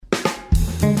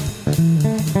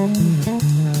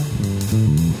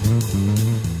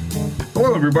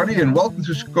everybody, and welcome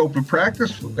to Scope of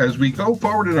Practice as we go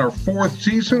forward in our fourth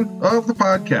season of the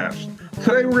podcast.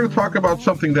 Today, we're going to talk about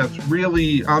something that's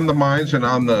really on the minds and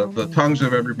on the tongues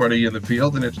of everybody in the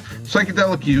field, and it's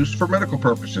psychedelic use for medical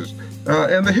purposes.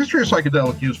 And the history of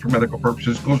psychedelic use for medical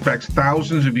purposes goes back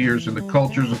thousands of years in the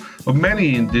cultures of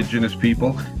many indigenous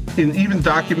people, and even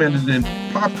documented in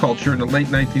pop culture in the late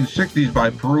 1960s by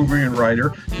Peruvian writer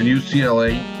and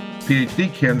UCLA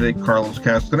PhD candidate Carlos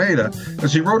Castaneda,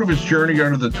 as he wrote of his journey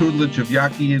under the tutelage of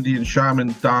Yaqui Indian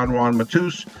shaman Don Juan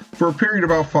Matus for a period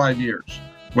of about 5 years.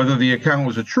 Whether the account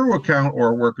was a true account or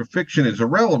a work of fiction is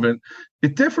irrelevant.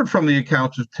 It differed from the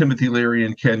accounts of Timothy Leary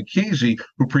and Ken Kesey,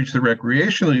 who preached the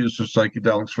recreational use of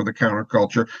psychedelics for the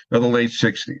counterculture of the late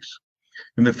 60s.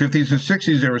 In the 50s and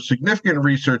 60s, there was significant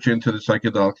research into the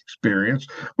psychedelic experience,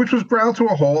 which was ground to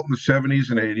a halt in the 70s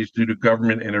and 80s due to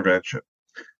government intervention.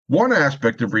 One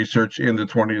aspect of research in the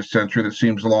 20th century that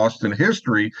seems lost in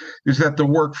history is that the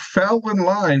work fell in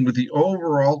line with the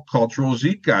overall cultural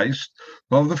zeitgeist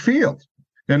of the field,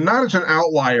 and not as an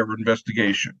outlier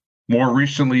investigation. More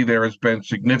recently, there has been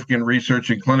significant research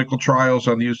in clinical trials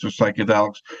on the use of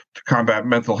psychedelics to combat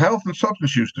mental health and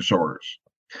substance use disorders.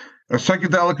 As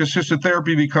psychedelic-assisted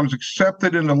therapy becomes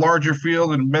accepted in the larger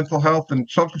field in mental health and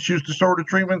substance use disorder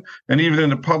treatment, and even in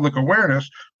the public awareness,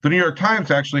 the New York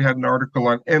Times actually had an article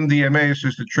on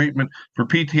MDMA-assisted treatment for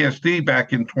PTSD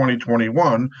back in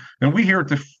 2021, and we here at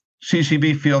the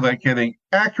CCB feel that getting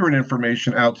accurate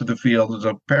information out to the field is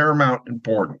of paramount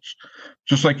importance.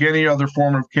 Just like any other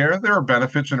form of care, there are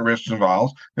benefits and risks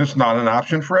involved, and it's not an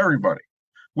option for everybody.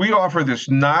 We offer this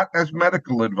not as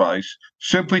medical advice,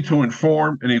 simply to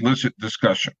inform and elicit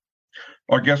discussion.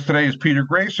 Our guest today is Peter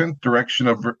Grayson, Director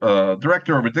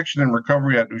of Addiction and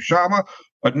Recovery at Nushama,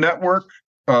 a network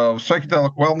of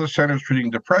psychedelic wellness centers treating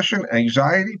depression,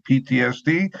 anxiety,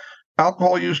 PTSD,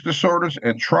 alcohol use disorders,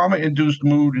 and trauma-induced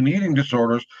mood and eating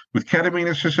disorders with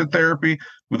ketamine-assisted therapy,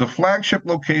 with a flagship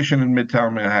location in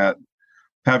Midtown Manhattan.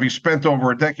 Having spent over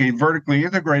a decade vertically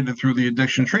integrated through the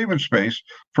addiction treatment space,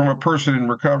 from a person in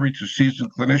recovery to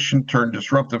seasoned clinician turned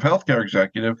disruptive healthcare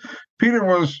executive, Peter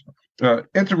was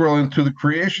integral into the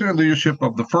creation and leadership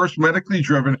of the first medically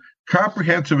driven,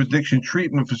 comprehensive addiction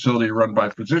treatment facility run by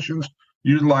physicians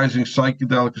utilizing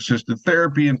psychedelic-assisted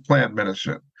therapy and plant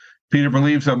medicine. Peter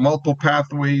believes that multiple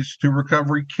pathways to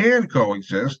recovery can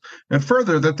coexist, and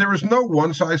further, that there is no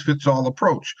one-size-fits-all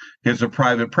approach. He has a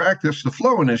private practice, the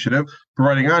Flow Initiative,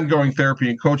 providing ongoing therapy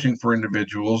and coaching for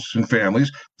individuals and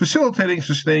families, facilitating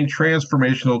sustaining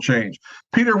transformational change.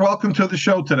 Peter, welcome to the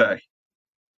show today.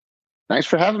 Thanks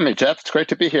for having me, Jeff. It's great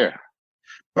to be here.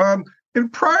 In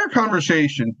prior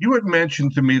conversation, you had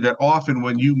mentioned to me that often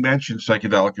when you mention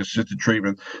psychedelic-assisted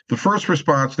treatment, the first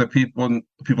response that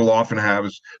people often have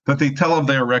is that they tell of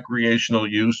their recreational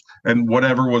use and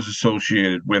whatever was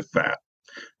associated with that.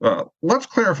 Let's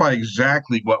clarify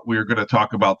exactly what we're going to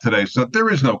talk about today so that there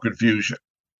is no confusion.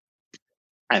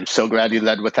 I'm so glad you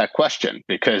led with that question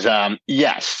because,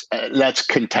 yes, let's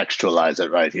contextualize it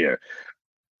right here.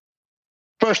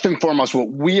 First and foremost, what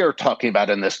we are talking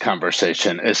about in this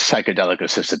conversation is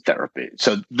psychedelic-assisted therapy.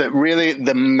 So really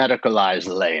the medicalized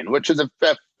lane, which is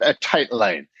a tight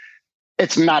lane.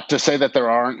 It's not to say that there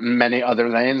aren't many other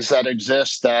lanes that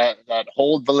exist that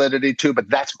hold validity too, but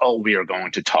that's all we are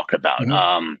going to talk about.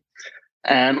 Mm-hmm.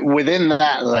 And within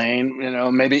that lane,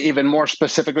 maybe even more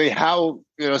specifically, how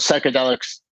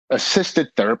psychedelic-assisted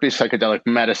therapy, psychedelic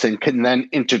medicine can then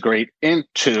integrate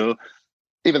into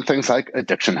even things like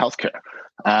addiction healthcare.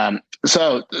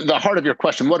 So the heart of your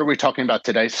question, what are we talking about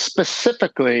today?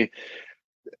 Specifically,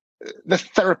 the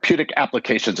therapeutic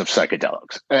applications of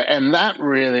psychedelics. And that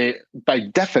really, by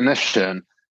definition,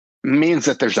 means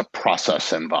that there's a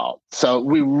process involved. So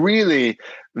we really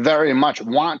very much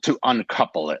want to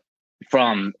uncouple it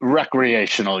from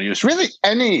recreational use, really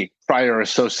any prior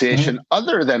association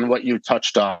other than what you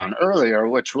touched on earlier,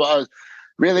 which was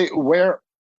really where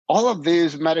all of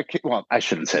these well, I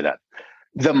shouldn't say that.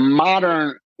 The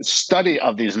modern study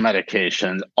of these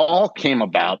medications all came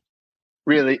about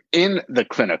really in the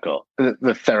clinical,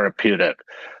 the therapeutic,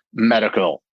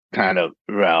 medical kind of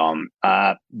realm.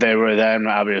 They were then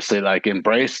obviously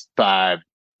embraced by,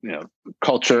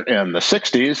 culture in the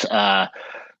 60s.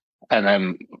 And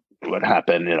then what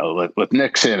happened, with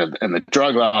Nixon and the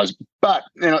drug laws. But,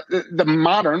 the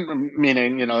modern,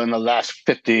 meaning, in the last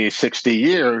 50, 60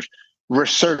 years,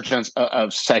 resurgence of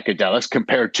psychedelics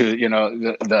compared to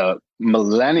the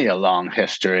millennia-long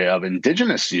history of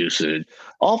indigenous usage,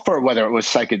 all for whether it was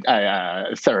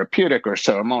therapeutic or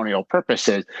ceremonial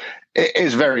purposes,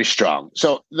 is very strong.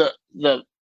 So the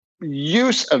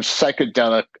use of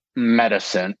psychedelic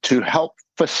medicine to help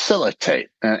facilitate,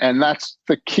 and that's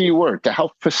the key word, to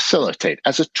help facilitate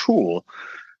as a tool,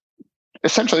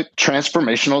 essentially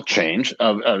transformational change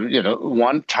of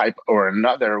one type or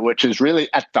another, which is really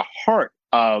at the heart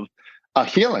of a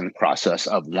healing process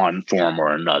of one form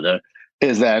or another,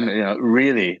 is then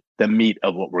really the meat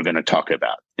of what we're going to talk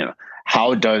about.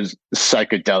 How does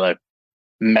psychedelic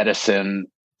medicine,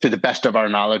 to the best of our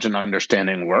knowledge and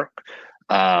understanding, work?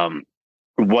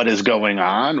 What is going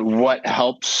on? What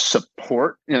helps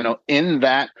support, in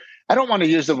that? I don't want to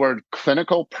use the word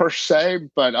clinical per se,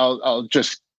 but I'll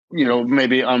just,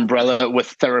 maybe umbrella it with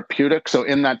therapeutic. So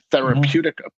in that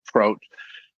therapeutic approach,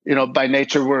 by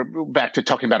nature, we're back to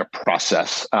talking about a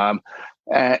process.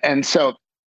 And so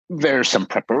there's some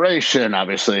preparation,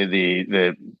 obviously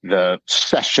the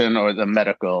session or the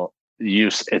medical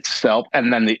use itself,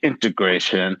 and then the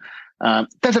integration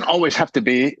doesn't always have to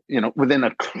be, within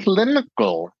a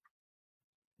clinical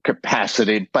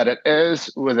capacity, but it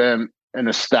is within an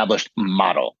established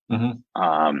model.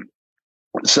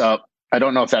 So I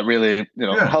don't know if that really,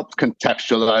 helps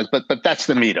contextualize, but that's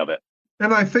the meat of it.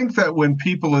 And I think that when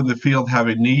people in the field have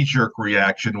a knee-jerk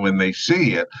reaction when they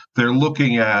see it, they're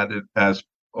looking at it as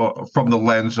from the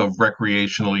lens of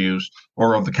recreational use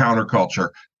or of the counterculture,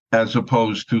 as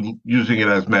opposed to using it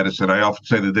as medicine. I often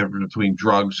say the difference between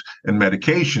drugs and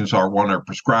medications are: one are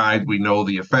prescribed, we know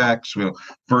the effects,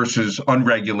 versus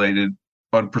unregulated,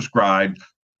 unprescribed,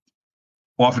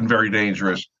 often very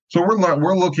dangerous. So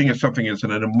we're looking at something that's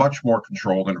in a much more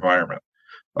controlled environment.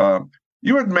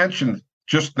 You had mentioned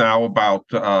just now about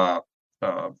the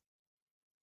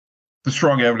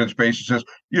strong evidence base. It says,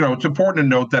 it's important to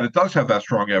note that it does have that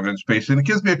strong evidence base, and it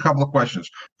gives me a couple of questions.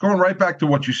 Going right back to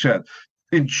what you said.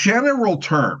 In general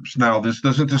terms, now this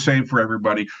isn't the same for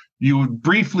everybody, you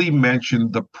briefly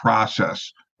mentioned the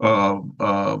process of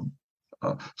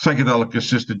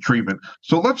psychedelic-assisted treatment.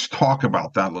 So let's talk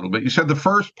about that a little bit. You said the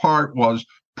first part was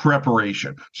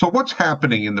preparation. So what's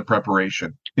happening in the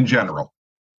preparation in general?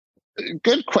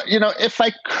 Good question. If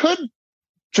I could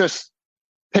just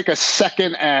take a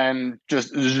second and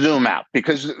just zoom out,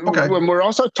 because when we're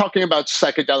also talking about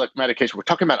psychedelic medication, we're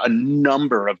talking about a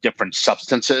number of different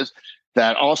substances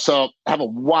that also have a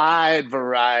wide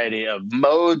variety of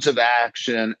modes of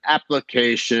action,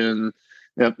 application,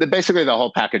 basically the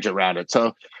whole package around it.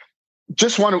 So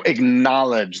just want to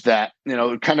acknowledge that,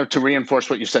 kind of to reinforce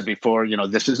what you said before,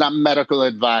 this is not medical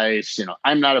advice.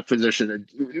 I'm not a physician.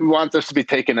 We want this to be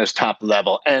taken as top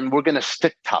level, and we're going to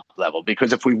stick top level,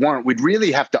 because if we weren't, we'd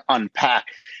really have to unpack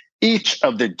each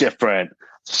of the different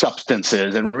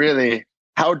substances and really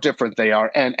how different they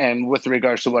are. And with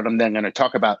regards to what I'm then going to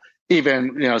talk about,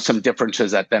 even, some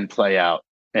differences that then play out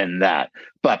in that.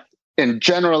 But in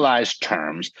generalized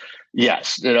terms,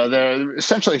 yes, there are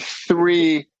essentially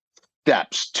three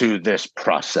steps to this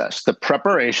process: the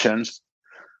preparations,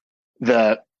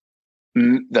 the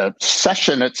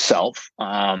session itself,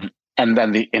 and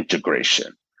then the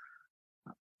integration.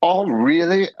 All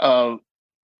really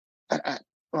I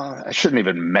shouldn't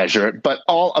even measure it, but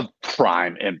all of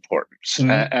prime importance.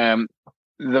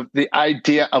 The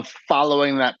idea of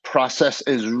following that process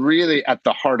is really at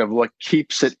the heart of what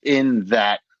keeps it in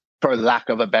that, for lack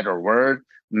of a better word,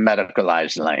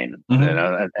 medicalized lane.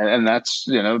 And that's,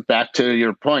 back to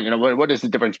your point, what is the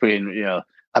difference between,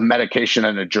 a medication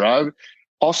and a drug?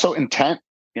 Also intent,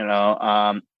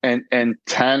 and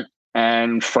intent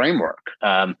and framework.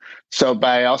 So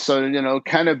by also,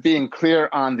 kind of being clear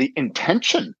on the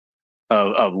intention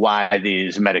of why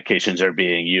these medications are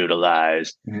being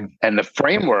utilized, and the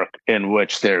framework in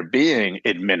which they're being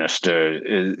administered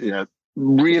is,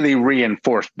 really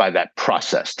reinforced by that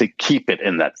process to keep it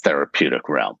in that therapeutic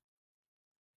realm.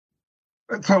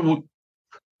 So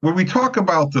when we talk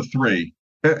about the three,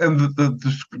 and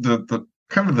the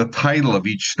kind of the title of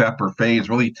each step or phase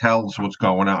really tells what's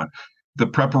going on. The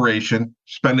preparation,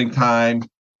 spending time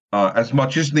as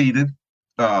much as needed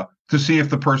to see if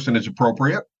the person is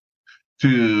appropriate,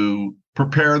 to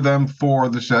prepare them for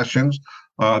the sessions.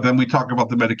 Then we talk about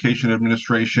the medication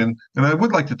administration, and I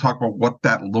would like to talk about what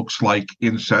that looks like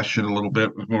in session a little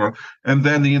bit more. And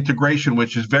then the integration,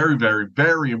 which is very, very,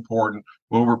 very important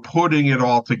when we're putting it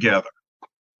all together.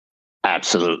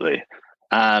 Absolutely.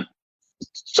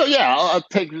 So yeah, I'll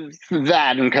take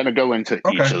that and kind of go into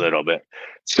each a little bit.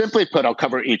 Simply put, I'll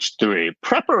cover each three.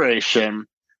 Preparation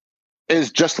is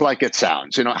just like it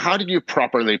sounds. How do you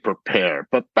properly prepare?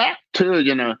 But back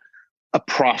to, a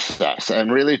process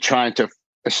and really trying to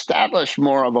establish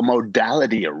more of a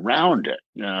modality around it,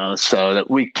 so that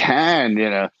we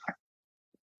can,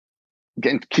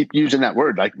 again, keep using that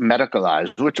word, like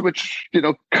medicalize, which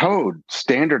code,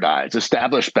 standardize,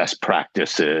 establish best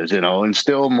practices,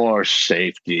 instill more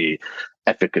safety,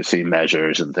 efficacy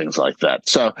measures, and things like that.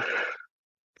 So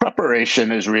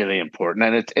preparation is really important,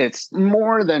 and it's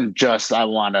more than just I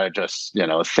want to just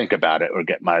think about it or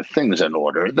get my things in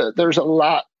order. There's a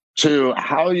lot to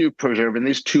how you preserve, and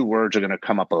these two words are going to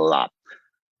come up a lot: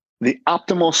 the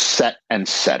optimal set and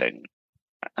setting.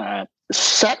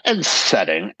 Set and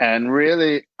setting, and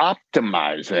really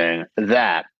optimizing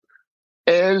that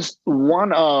is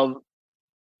one of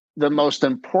the most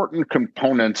important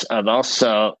components of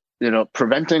also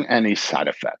preventing any side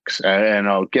effects. And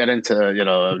I'll get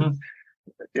into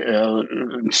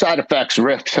side effects,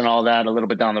 risks, and all that a little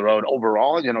bit down the road.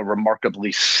 Overall,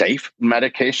 remarkably safe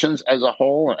medications as a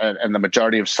whole, and the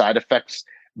majority of side effects,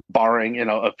 barring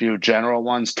a few general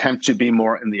ones, tend to be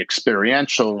more in the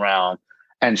experiential realm.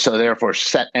 And so therefore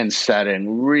set and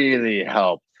setting really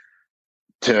help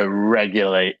to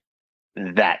regulate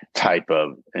that type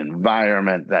of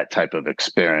environment, that type of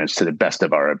experience to the best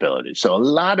of our ability. So a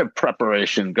lot of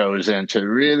preparation goes into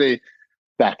really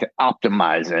back to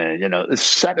optimizing, the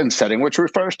set and setting, which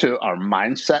refers to our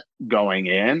mindset going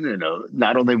in,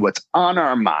 not only what's on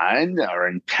our mind, our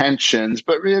intentions,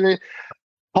 but really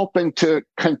helping to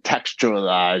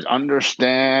contextualize,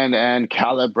 understand, and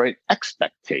calibrate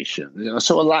expectations.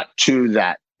 So a lot to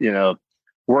that,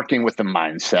 working with the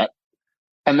mindset.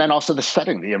 And then also the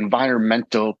setting, the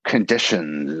environmental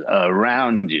conditions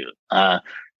around you.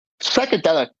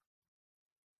 Psychedelic,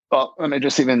 well, let me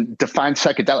just even define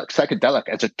psychedelic. Psychedelic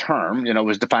as a term,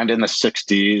 was defined in the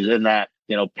 60s in that,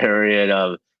 period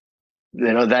of,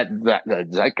 that the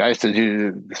zeitgeist that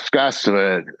you discussed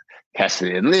with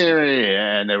Cassidy and Leary,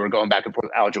 and they were going back and forth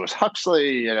with Aldous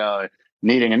Huxley,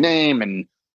 needing a name. And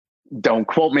don't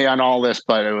quote me on all this,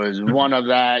 but it was one of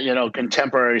that,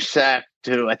 contemporary sect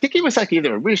who I think he was like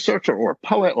either a researcher or a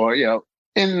poet or,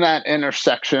 in that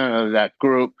intersection of that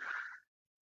group.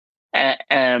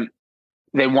 And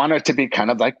they wanted to be kind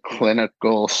of like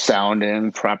clinical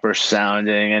sounding, proper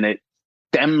sounding, and it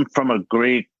stemmed from a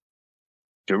Greek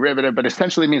derivative, but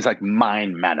essentially means like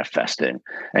mind manifesting.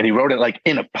 And he wrote it like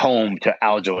in a poem to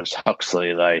Aldous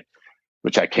Huxley,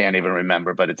 which I can't even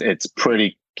remember, but it's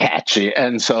pretty catchy.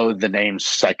 And so the name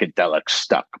psychedelic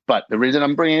stuck. But the reason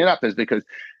I'm bringing it up is because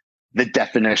the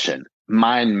definition,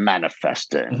 mind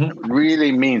manifesting,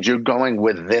 really means you're going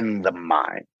within the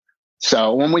mind.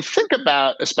 So when we think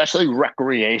about, especially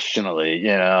recreationally,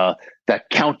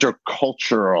 that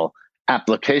countercultural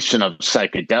application of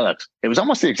psychedelics, it was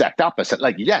almost the exact opposite.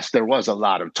 Like, yes, there was a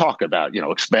lot of talk about,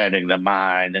 expanding the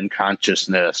mind and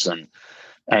consciousness and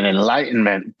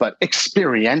enlightenment, but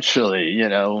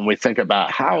experientially, when we think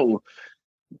about how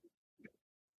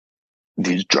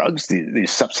these drugs,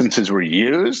 these substances were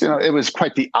used, it was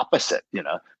quite the opposite.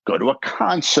 Go to a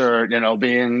concert,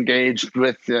 be engaged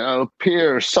with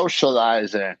peers,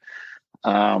 socializing,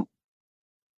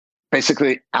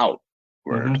 basically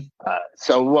outward.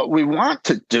 So what we want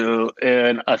to do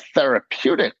in a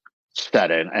therapeutic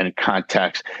setting and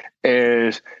context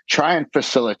is try and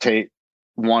facilitate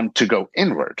one to go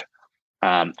inward,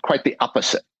 quite the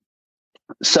opposite.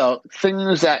 So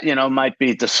things that, might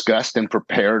be discussed and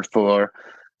prepared for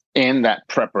in that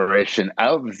preparation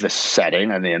of the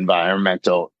setting and the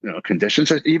environmental, conditions,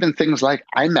 or even things like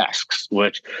eye masks,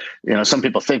 which, some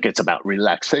people think it's about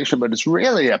relaxation, but it's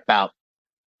really about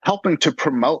helping to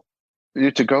promote you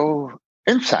to go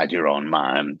inside your own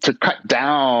mind, to cut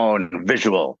down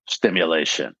visual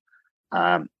stimulation.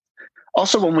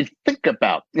 Also, when we think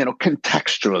about,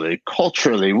 contextually,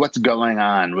 culturally, what's going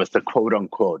on with the quote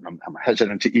unquote, I'm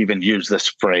hesitant to even use this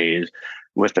phrase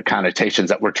with the connotations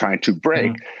that we're trying to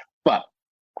break, but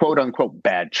quote unquote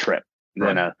bad trip.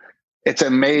 Right. It's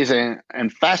amazing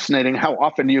and fascinating how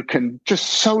often you can just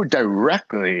so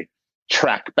directly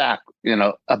track back,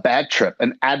 a bad trip,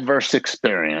 an adverse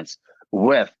experience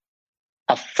with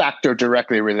a factor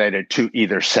directly related to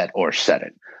either set or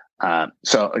setting.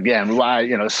 So again, why,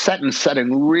 set and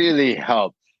setting really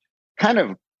help kind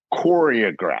of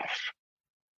choreograph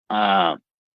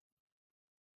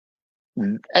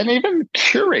and even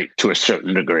curate to a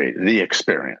certain degree the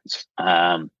experience.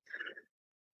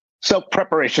 So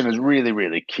preparation is really,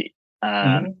 really key.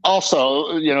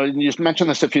 Also, you mentioned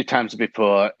this a few times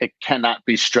before, it cannot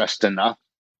be stressed enough,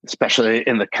 especially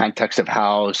in the context of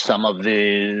how some of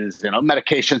these,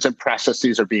 medications and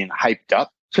processes are being hyped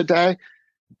up today.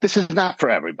 This is not for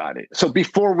everybody. So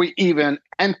before we even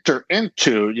enter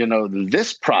into,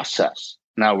 this process,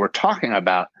 now we're talking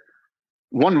about,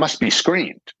 one must be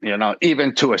screened,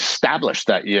 even to establish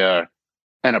that you're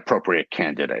an appropriate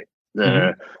candidate.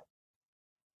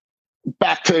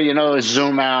 back to,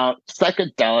 zoom out,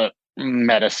 psychedelic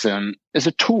medicine is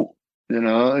a tool.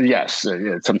 Yes,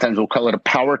 sometimes we'll call it a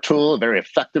power tool, a very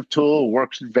effective tool,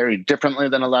 works very differently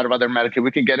than a lot of other medications.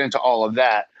 We can get into all of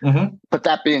that. Mm-hmm. But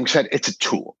that being said, it's a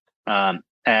tool.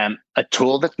 And a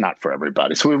tool that's not for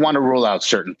everybody. So we want to rule out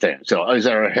certain things. So is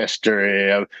there a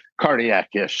history of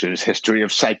cardiac issues, history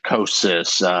of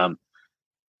psychosis, a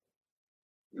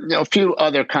few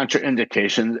other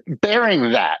contraindications?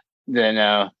 Bearing that,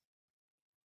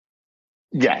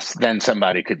 yes, then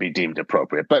somebody could be deemed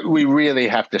appropriate. But we really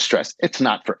have to stress it's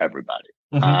not for everybody.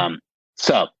 Mm-hmm.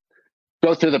 So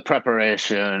go through the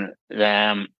preparation,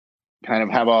 then kind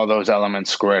of have all those elements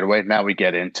squared away. Now we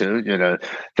get into,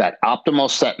 that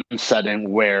optimal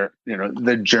setting where,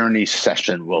 the journey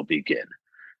session will begin.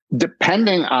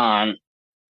 Depending on,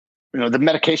 the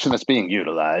medication that's being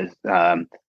utilized, sidebar,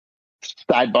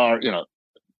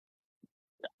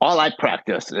 all I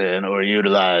practice or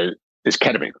utilize is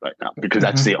ketamine right now, because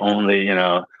that's the only,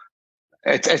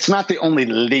 it's not the only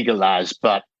legalized,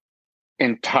 but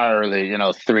entirely,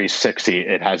 360.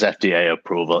 It has FDA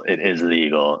approval. It is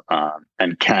legal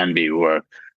and can be worked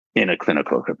in a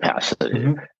clinical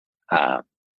capacity.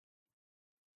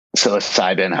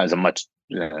 Psilocybin has a much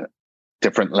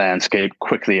different landscape,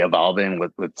 quickly evolving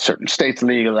with certain states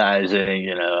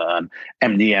legalizing.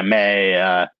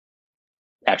 MDMA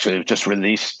actually just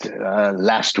released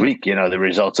last week. The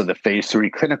results of the phase 3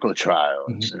 clinical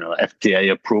trials.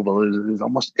 FDA approval is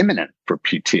almost imminent for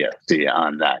PTSD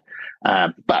on that.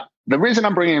 But the reason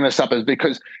I'm bringing this up is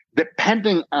because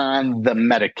depending on the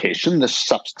medication, the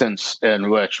substance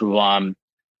in which one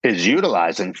is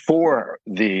utilizing for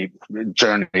the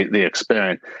journey, the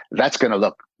experience, that's going to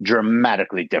look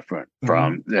dramatically different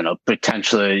from,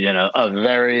 potentially, a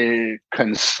very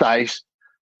concise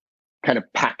kind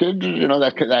of package,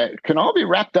 that can all be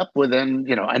wrapped up within,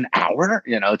 an hour,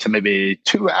 to maybe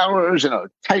 2 hours,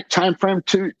 tight time frame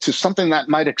to something that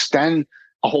might extend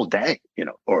a whole day,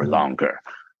 or longer,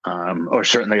 or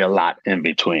certainly a lot in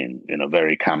between.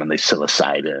 Very commonly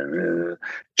psilocybin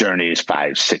journeys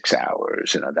 5-6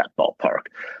 hours, that ballpark,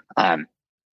 and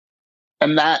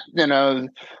that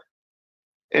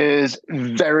is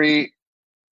very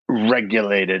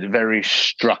regulated, very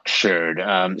structured.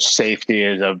 Safety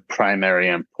is of primary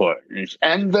importance,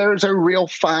 and there's a real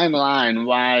fine line.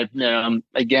 Why,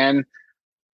 again,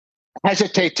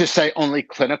 hesitate to say only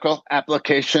clinical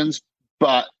applications.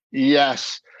 But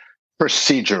yes,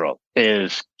 procedural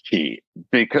is key,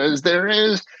 because there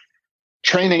is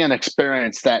training and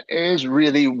experience that is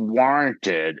really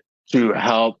warranted to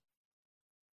help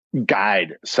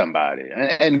guide somebody.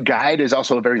 And guide is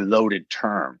also a very loaded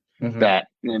term that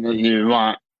you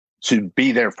want to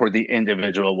be there for the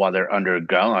individual while they're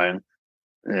undergoing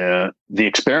the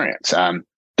experience.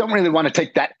 Don't really want to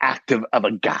take that active of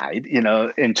a guide,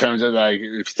 in terms of, like, if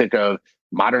you think of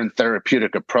modern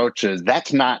therapeutic approaches,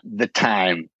 that's not the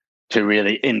time to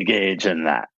really engage in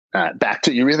that. Back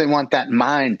to, you really want that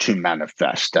mind to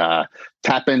manifest,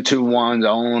 tap into one's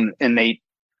own innate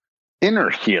inner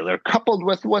healer, coupled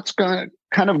with what's kind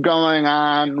of going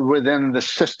on within the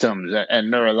systems and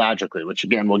neurologically, which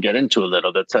again, we'll get into a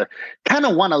little bit, to kind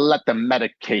of want to let the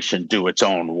medication do its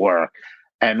own work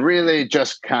and really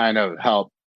just kind of help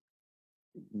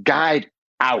guide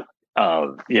out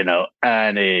of,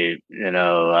 any,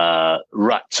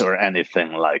 ruts or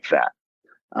anything like that.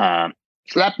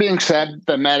 So that being said,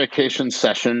 the medication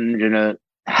session,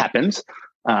 happens.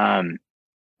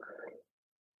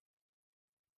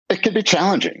 It can be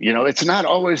challenging. It's not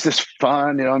always this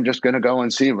fun, I'm just going to go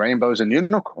and see rainbows and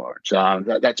unicorns.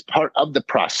 That's part of the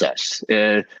process.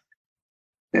 It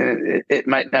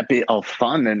might not be all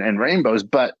fun and rainbows,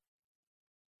 but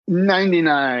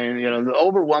 99, the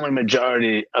overwhelming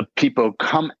majority of people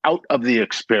come out of the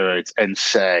experience and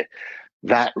say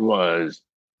that was,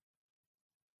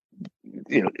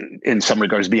 in some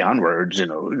regards beyond words,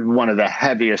 one of the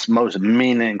heaviest, most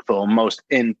meaningful, most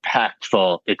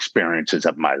impactful experiences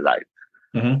of my life.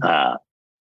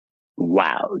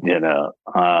 Wow.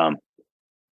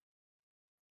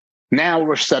 Now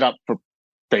we're set up for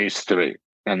phase 3.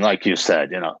 And like you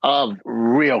said, of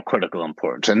real critical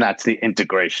importance, and that's the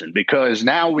integration, because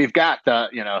now we've got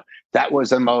the, that was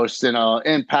the most,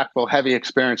 impactful, heavy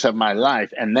experience of my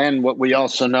life. And then what we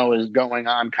also know is going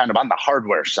on kind of on the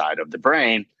hardware side of the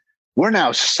brain. We're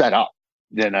now set up,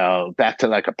 back to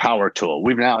like a power tool.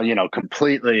 We've now,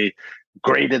 completely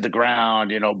graded the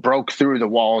ground, broke through the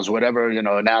walls, whatever,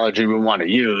 analogy we want to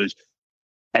use.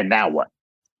 And now what?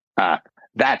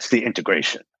 That's the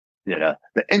integration.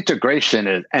 The integration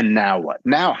is, and now what?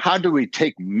 Now, how do we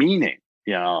take meaning,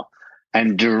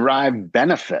 and derive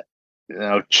benefit,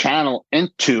 channel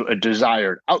into a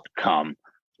desired outcome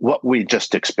what we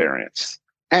just experienced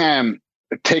and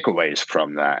takeaways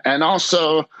from that. And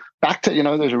also back to,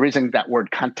 there's a reason that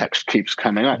word context keeps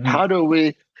coming up. How do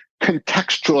we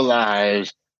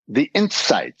contextualize the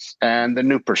insights and the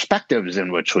new perspectives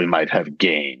in which we might have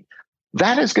gained?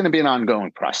 That is going to be an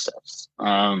ongoing process.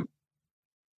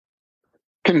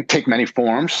 Can take many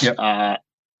forms,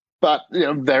 but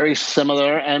very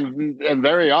similar and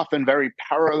very often very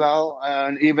parallel,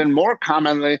 and even more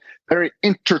commonly very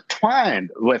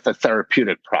intertwined with a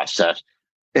therapeutic process.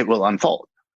 It will unfold.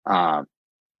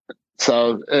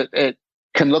 So it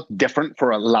can look different for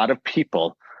a lot of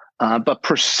people, but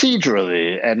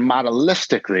procedurally and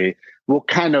modelistically will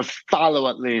kind of follow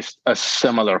at least a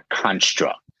similar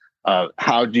construct.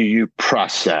 How do you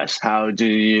process? How do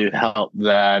you help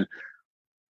that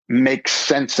make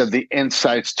sense of the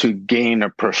insights to gain a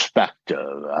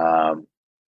perspective?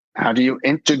 How do you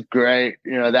integrate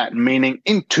that meaning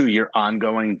into your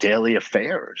ongoing daily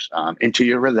affairs, into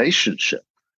your relationship?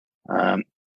 And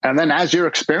then as you're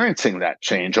experiencing that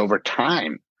change over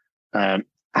time,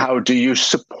 how do you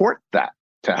support that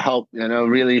to help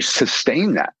really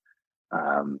sustain that?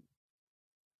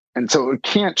 And so we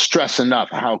can't stress enough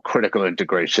how critical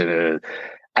integration is.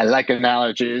 I like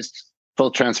analogies.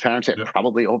 Full transparency, I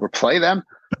probably overplay them.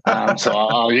 So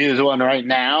I'll use one right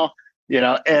now.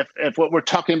 If what we're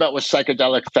talking about with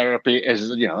psychedelic therapy is,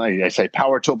 like I say,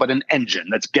 power tool, but an engine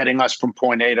that's getting us from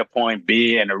point A to point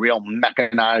B in a real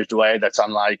mechanized way that's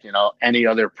unlike, any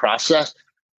other process.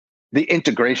 The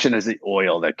integration is the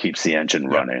oil that keeps the engine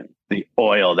running, the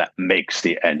oil that makes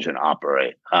the engine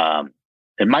operate.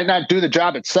 It might not do the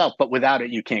job itself, but without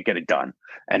it, you can't get it done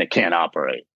and it can't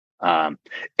operate.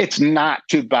 It's not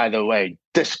to, by the way,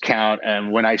 discount.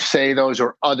 And when I say those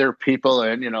or other people,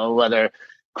 and whether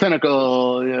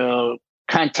clinical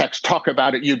context talk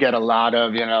about it, you get a lot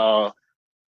of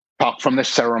talk from the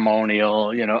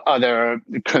ceremonial, other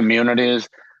communities.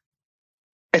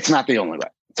 It's not the only way.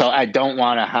 So I don't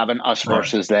want to have an us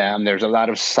versus them. There's a lot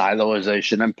of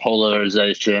siloization and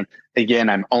polarization. Again,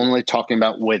 I'm only talking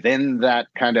about within that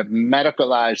kind of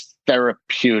medicalized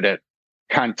therapeutic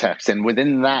context. And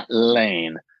within that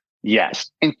lane, yes,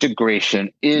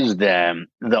 integration is then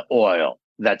the oil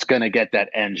that's going to get that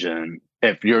engine.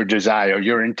 If your desire,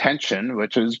 your intention,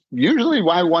 which is usually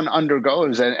why one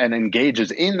undergoes and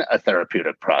engages in a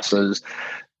therapeutic process,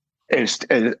 is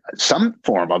some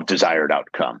form of desired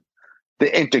outcome.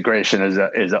 The integration is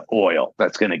a oil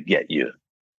that's going to get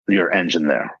your engine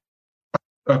there.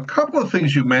 A couple of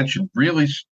things you mentioned really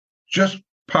just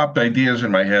popped ideas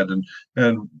in my head.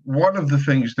 And one of the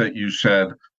things that you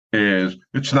said is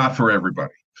it's not for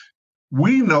everybody.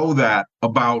 We know that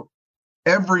about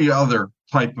every other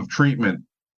type of treatment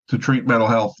to treat mental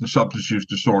health and substance use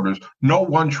disorders. No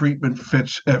one treatment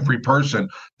fits every person,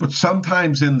 but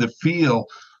sometimes in the field,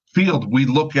 we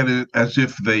look at it as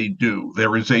if they do.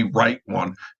 There is a right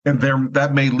one. And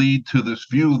that may lead to this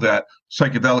view that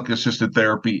psychedelic assisted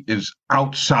therapy is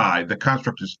outside, the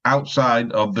construct is outside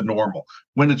of the normal,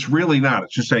 when it's really not.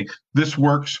 It's just saying this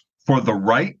works for the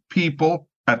right people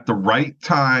at the right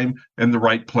time and the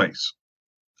right place.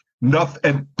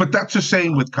 Nothing, but that's the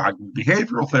same with cognitive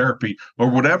behavioral therapy or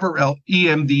whatever else,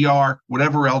 EMDR,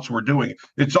 whatever else we're doing.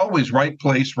 It's always right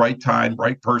place, right time,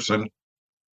 right person,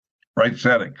 right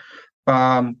setting.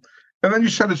 And then you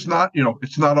said it's not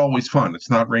always fun. It's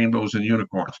not rainbows and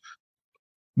unicorns.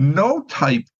 No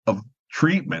type of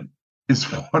treatment is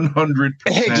 100%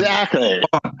 exactly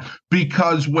fun,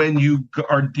 because when you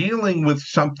are dealing with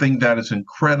something that is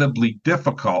incredibly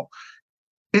difficult,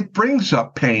 it brings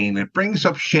up pain, it brings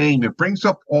up shame, it brings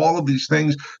up all of these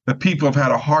things that people have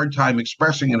had a hard time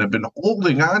expressing and have been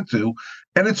holding on to,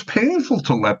 and it's painful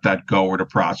to let that go or to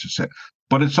process it,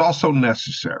 but it's also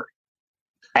necessary.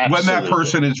 Absolutely. When that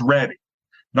person is ready.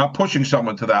 Not pushing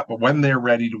someone to that, but when they're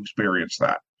ready to experience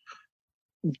that.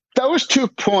 Those 2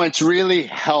 points really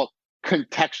help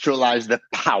contextualize the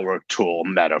power tool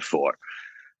metaphor.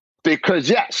 Because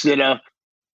yes,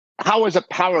 how is a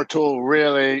power tool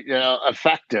really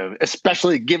effective,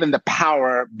 especially given the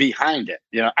power behind it,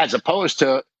 as opposed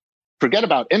to forget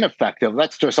about ineffective.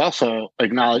 Let's just also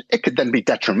acknowledge it could then be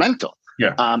detrimental.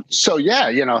 Yeah.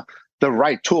 The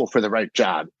right tool for the right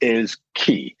job is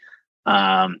key.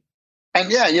 There's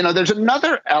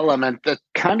another element that's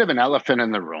kind of an elephant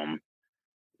in the room,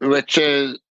 which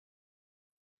is,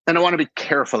 and I want to be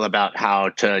careful about how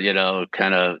to,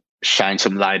 kind of shine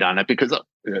some light on it, because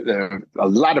there are a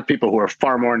lot of people who are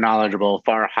far more knowledgeable,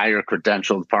 far higher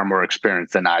credentialed, far more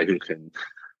experienced than I, who can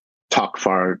talk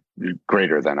far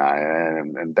greater than I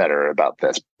am and better about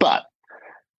this. But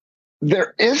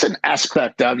there is an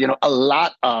aspect of, a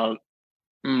lot of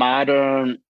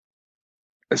modern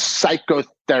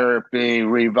psychotherapy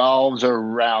revolves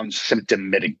around symptom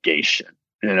mitigation,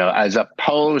 as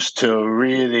opposed to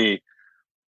really,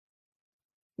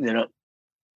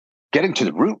 getting to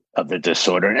the root of the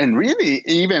disorder, and really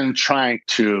even going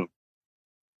to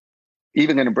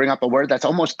bring up a word that's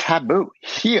almost taboo: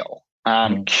 heal,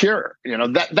 cure.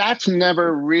 That's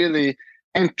never really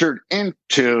entered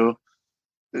into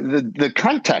the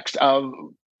context of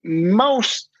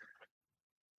most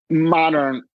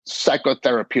modern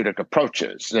psychotherapeutic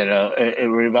approaches. It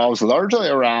revolves largely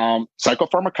around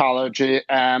psychopharmacology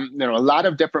and a lot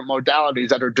of different modalities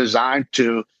that are designed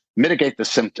to mitigate the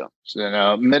symptoms,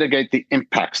 mitigate the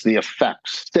impacts, the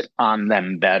effects, sit on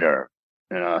them better.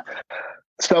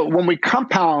 So when we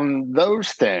compound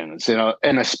those things,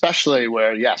 and especially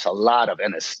where, yes, a lot of,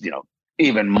 and it's,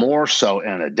 even more so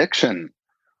in addiction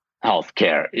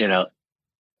healthcare,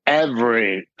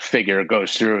 every figure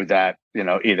goes through that,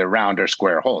 either round or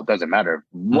square hole. It doesn't matter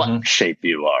what shape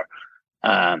you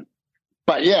are.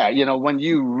 But yeah, when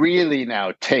you really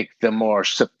now take the more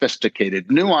sophisticated,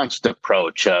 nuanced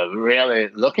approach of really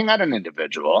looking at an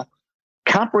individual,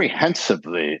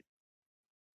 comprehensively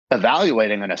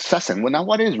evaluating and assessing, well, now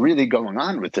what is really going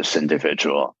on with this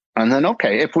individual? And then,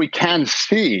 okay, if we can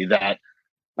see that,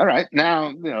 all right,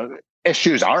 now,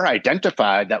 issues are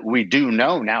identified that we do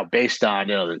know now based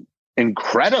on,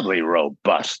 incredibly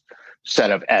robust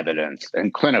set of evidence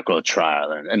and clinical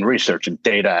trial and research and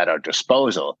data at our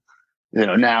disposal,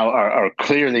 now are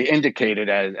clearly indicated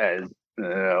as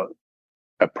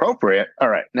appropriate. All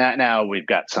right, now we've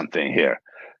got something here.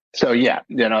 So yeah,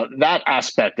 that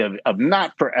aspect of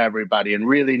not for everybody and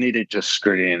really needed to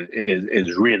screen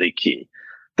is really key.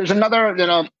 There's another,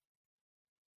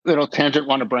 little tangent I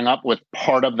want to bring up with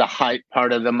part of the hype,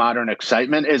 part of the modern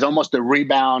excitement is almost a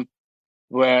rebound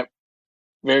where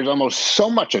there's almost so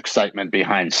much excitement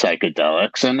behind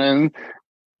psychedelics. And then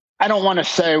I don't want to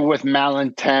say with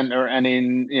malintent or any,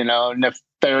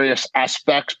 nefarious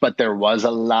aspects, but there was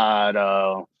a lot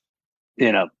of,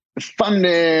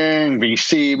 funding,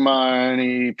 VC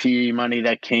money, PE money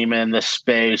that came in the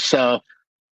space. So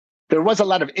there was a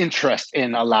lot of interest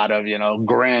in a lot of,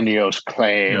 grandiose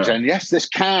claims. Yeah. And yes, this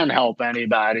can help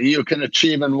anybody. You can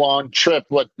achieve in one trip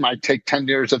what might take 10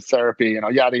 years of therapy,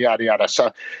 yada, yada, yada.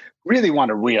 So really want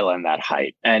to reel in that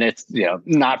hype. And it's,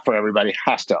 not for everybody,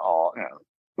 has to all,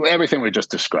 everything we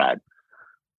just described.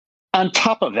 On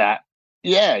top of that,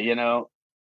 yeah,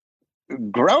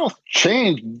 growth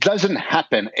change doesn't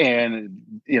happen in,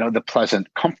 the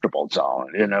pleasant, comfortable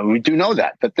zone. We do know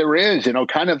that there is,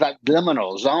 kind of that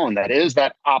liminal zone that is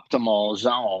that optimal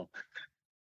zone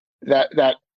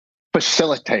that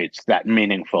facilitates that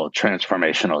meaningful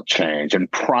transformational change and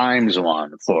primes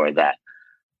one for that.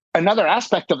 Another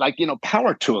aspect of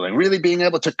power tooling, really being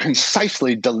able to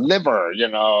concisely deliver,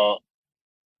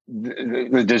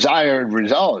 the desired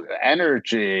result,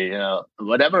 energy,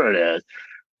 whatever it is.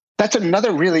 That's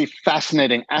another really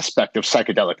fascinating aspect of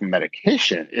psychedelic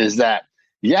medication is that,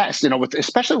 yes,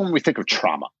 especially when we think of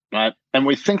trauma, right? And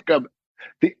we think of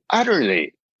the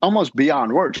utterly, almost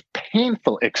beyond words,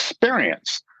 painful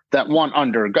experience that one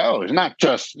undergoes, not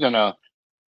just,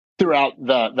 throughout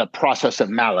the process of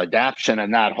maladaptation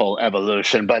and that whole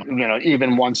evolution, but,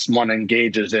 even once one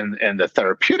engages in the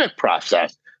therapeutic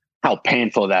process, how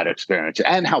painful that experience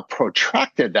and how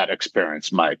protracted that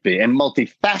experience might be and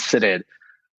multifaceted,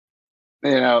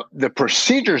 the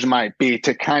procedures might be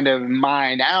to kind of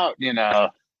mine out,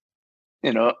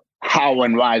 how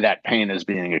and why that pain is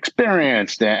being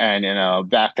experienced and,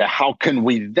 back to how can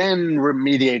we then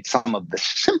remediate some of the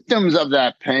symptoms of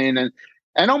that pain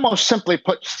and almost simply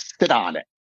sit on it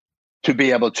to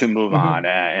be able to move on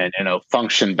and,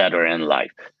 function better in life.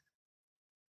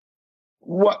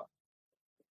 What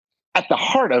at the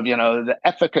heart of, the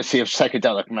efficacy of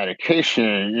psychedelic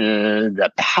medication,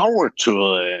 the power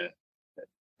tool,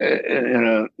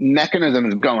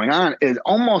 mechanisms going on is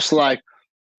almost like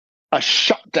a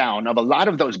shutdown of a lot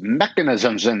of those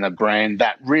mechanisms in the brain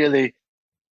that really,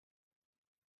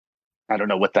 I don't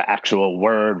know what the actual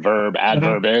word, verb,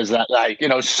 adverb is, that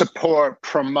support,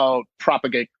 promote,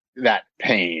 propagate that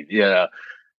pain,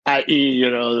 i.e.,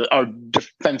 our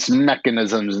defense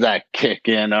mechanisms that kick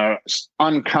in, our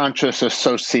unconscious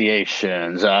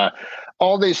associations,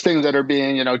 all these things that are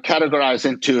being, categorized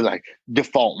into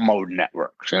default mode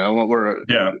networks. I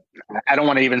don't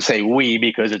want to even say we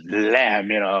because it's them,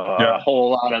 a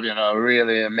whole lot of,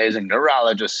 really amazing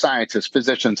neurologists, scientists,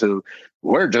 physicians who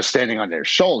we're just standing on their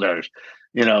shoulders,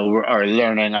 are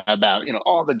learning about,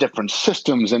 all the different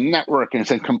systems and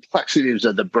networkings and complexities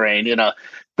of the brain,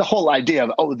 the whole idea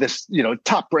of, oh, this,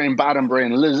 top brain, bottom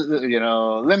brain,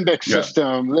 limbic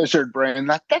system, lizard brain,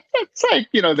 that's like,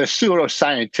 the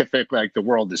pseudoscientific, like the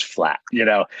world is flat,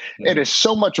 It is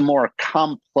so much more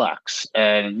complex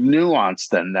and nuanced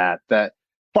than that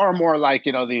far more like,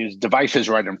 these devices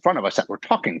right in front of us that we're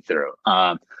talking through,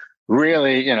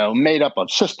 really, made up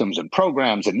of systems and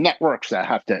programs and networks that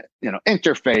have to,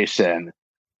 interface and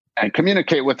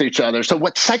communicate with each other. So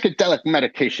what psychedelic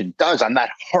medication does on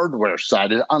that hardware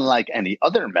side is unlike any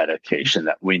other medication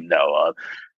that we know of,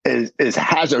 is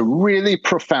has a really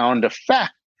profound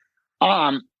effect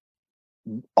on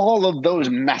all of those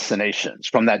machinations,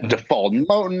 from that default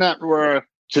mode network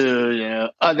to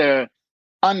other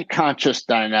unconscious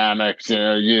dynamics.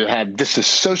 You have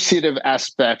dissociative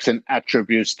aspects and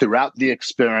attributes throughout the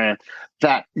experience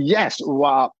that, yes,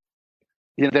 while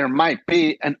there might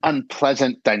be an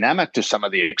unpleasant dynamic to some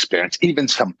of the experience, even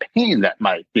some pain that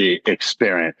might be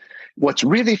experienced. What's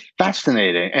really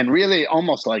fascinating and really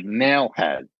almost like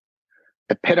nailhead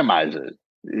epitomizes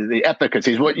the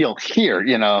efficacy is what you'll hear,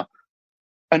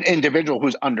 an individual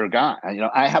who's undergone.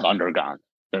 I have undergone.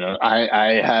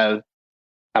 I'm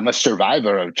a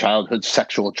survivor of childhood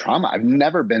sexual trauma. I've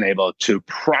never been able to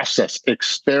process,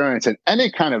 experience in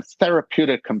any kind of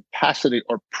therapeutic capacity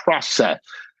or process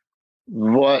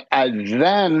what I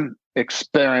then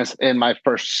experienced in my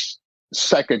first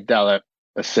psychedelic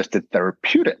assisted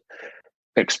therapeutic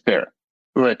experience,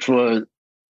 which was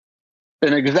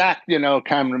an exact,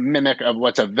 kind of mimic of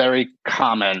what's a very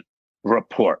common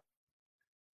report.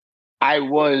 I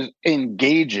was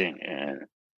engaging in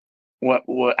what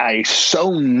I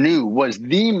so knew was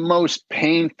the most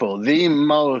painful, the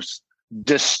most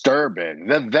disturbing,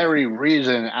 the very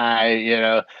reason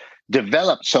I,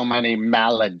 developed so many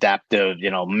maladaptive,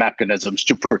 mechanisms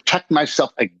to protect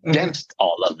myself against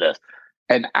all of this.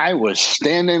 And I was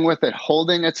standing with it,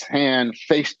 holding its hand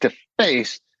face to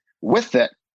face with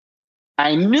it.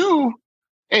 I knew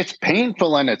it's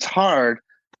painful and it's hard,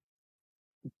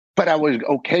 but I was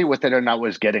okay with it and I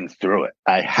was getting through it.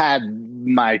 I had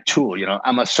my tool,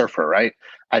 I'm a surfer, right?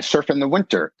 I surf in the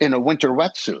winter in a winter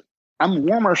wetsuit. I'm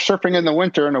warmer surfing in the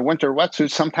winter in a winter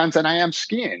wetsuit sometimes than I am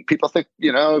skiing. People think,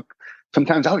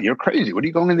 sometimes, oh, you're crazy. What are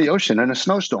you going in the ocean in a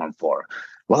snowstorm for?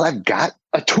 Well, I've got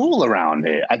a tool around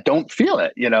me. I don't feel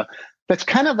it, That's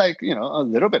kind of like, a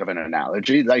little bit of an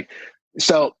analogy.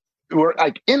 So we're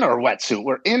like in our wetsuit,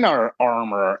 we're in our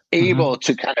armor, able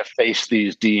to kind of face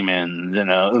these demons,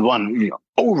 one,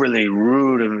 overly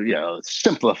rude and,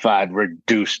 simplified,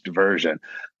 reduced version.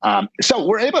 So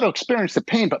we're able to experience the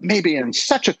pain, but maybe in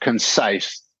such a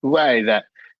concise way that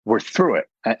we're through it.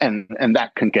 And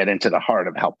that can get into the heart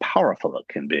of how powerful it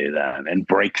can be then and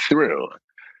break through.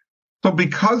 So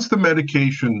because the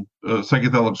medication,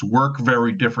 psychedelics work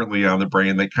very differently on the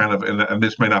brain, they kind of, and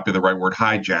this may not be the right word,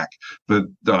 hijack the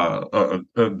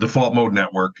default mode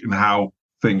network and how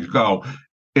things go.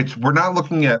 We're not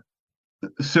looking at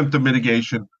symptom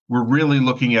mitigation. We're really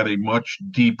looking at a much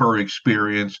deeper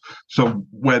experience. So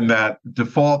when that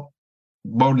default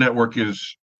mode network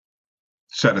is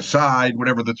set aside,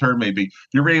 whatever the term may be,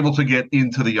 you're able to get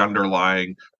into the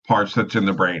underlying parts that's in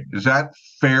the brain. Is that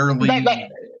fairly accurate?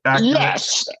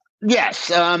 Yes.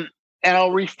 And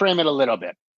I'll reframe it a little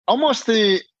bit. Almost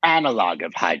the analog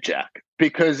of hijack,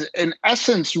 because in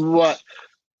essence, what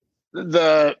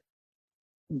the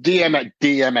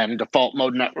DMN, default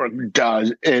mode network,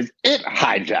 does is it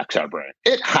hijacks our brain.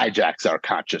 It hijacks our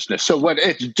consciousness. So what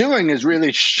it's doing is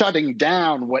really shutting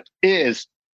down what is,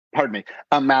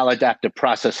 a maladaptive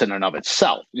process in and of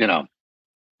itself,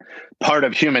 part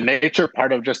of human nature,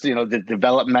 part of just, the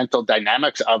developmental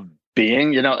dynamics of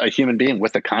being, a human being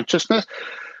with a consciousness.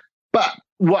 But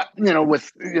what,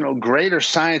 with, greater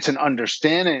science and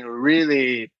understanding,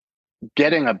 really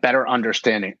getting a better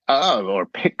understanding of, or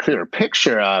clearer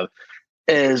picture of,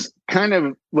 is kind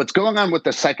of what's going on with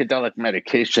the psychedelic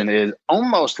medication is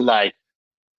almost like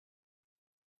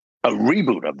a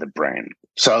reboot of the brain.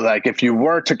 So like if you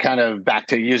were to kind of, back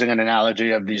to using an analogy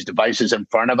of these devices in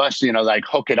front of us, like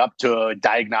hook it up to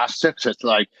diagnostics, it's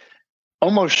like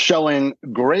almost showing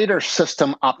greater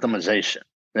system optimization,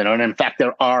 and in fact,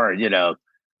 there are,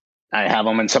 I have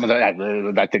them in some of I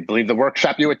believe the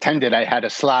workshop you attended, I had a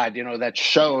slide, that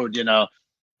showed,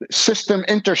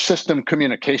 inter-system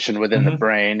communication within the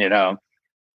brain,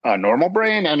 a normal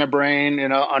brain and a brain,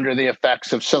 under the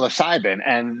effects of psilocybin.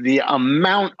 And the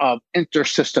amount of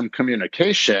inter-system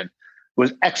communication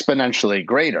was exponentially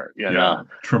greater,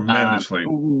 tremendously.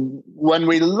 When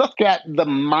we look at the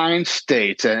mind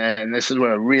states, and this is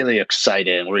where really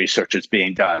exciting research is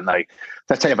being done, like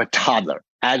let's say of a toddler,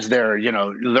 as they're,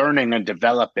 learning and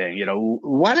developing,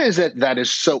 what is it that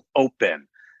is so open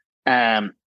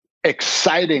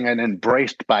exciting and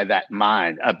embraced by that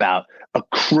mind about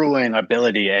accruing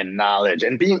ability and knowledge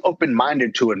and being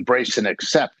open-minded to embrace and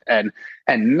accept and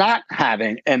not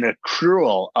having an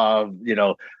accrual of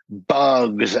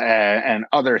bugs and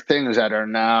other things that are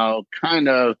now kind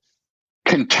of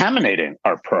contaminating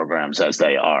our programs as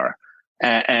they are.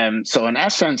 And so in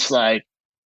essence, like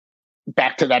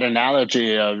back to that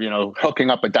analogy of hooking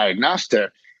up a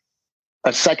diagnostic, a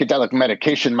psychedelic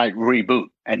medication might reboot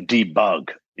and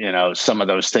debug some of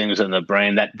those things in the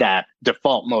brain that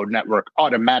default mode network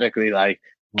automatically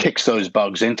kicks those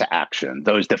bugs into action.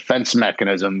 Those defense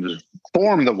mechanisms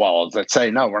form the walls that say,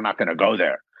 no, we're not going to go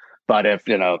there. But if,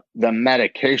 the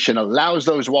medication allows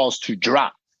those walls to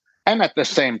drop and at the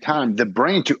same time, the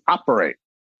brain to operate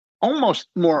almost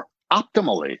more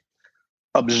optimally,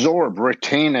 absorb,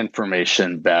 retain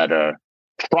information better,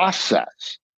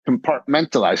 process,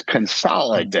 compartmentalize,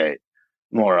 consolidate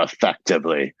more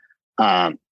effectively,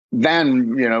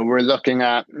 then we're looking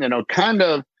at kind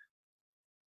of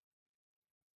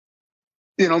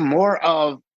more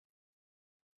of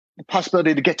the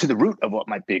possibility to get to the root of what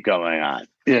might be going on.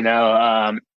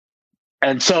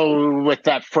 And so with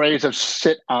that phrase of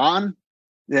sit on,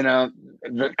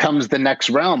 comes the next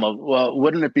realm of, well,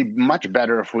 wouldn't it be much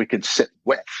better if we could sit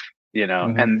with,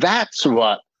 and that's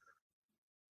what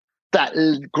that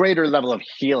greater level of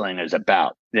healing is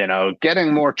about,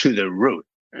 getting more to the root.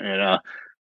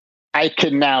 I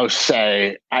can now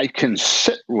say I can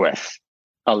sit with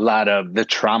a lot of the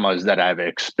traumas that I've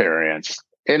experienced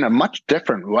in a much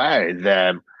different way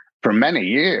than for many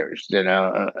years,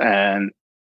 and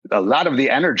a lot of the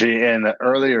energy in the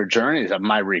earlier journeys of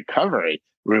my recovery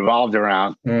revolved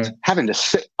around having to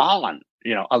sit on,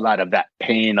 a lot of that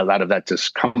pain, a lot of that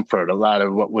discomfort, a lot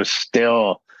of what was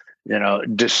still,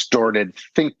 distorted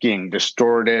thinking,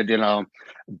 distorted,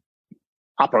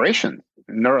 operation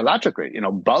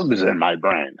neurologically, bugs in my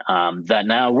brain that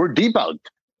now were debugged,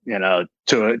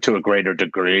 to a greater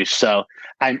degree. So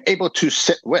I'm able to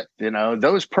sit with,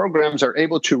 those programs are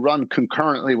able to run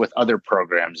concurrently with other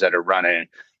programs that are running,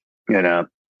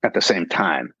 at the same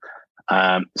time.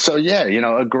 So yeah,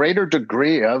 a greater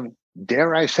degree of,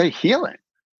 dare I say, healing.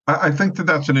 I think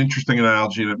that's an interesting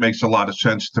analogy that makes a lot of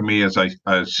sense to me as I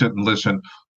sit and listen.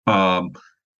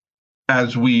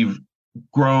 As we've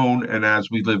grown and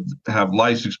as we have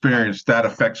life's experience, that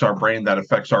affects our brain, that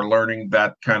affects our learning,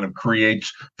 that kind of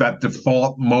creates that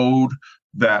default mode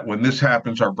that when this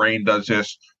happens, our brain does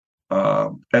this.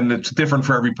 And it's different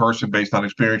for every person based on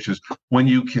experiences. When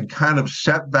you can kind of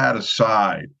set that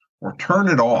aside or turn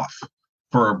it off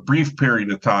for a brief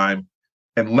period of time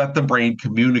and let the brain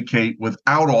communicate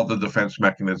without all the defense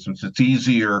mechanisms, it's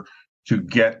easier to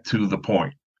get to the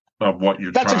point of what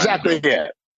you're trying to do. That's exactly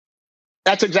it.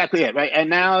 That's exactly it, right? And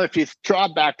now if you draw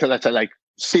back to, let's say, like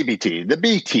CBT, the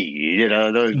BT,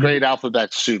 those great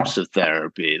alphabet soups of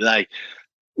therapy, like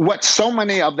what so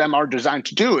many of them are designed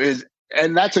to do is,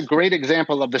 and that's a great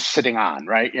example of the sitting on,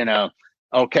 right?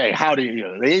 Okay, how do you,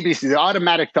 the ABC, the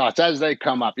automatic thoughts as they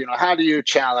come up, how do you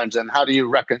challenge them? How do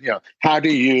you how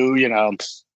do you,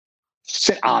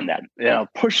 sit on them,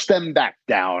 push them back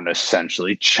down,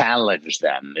 essentially challenge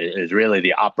them is really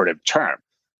the operative term.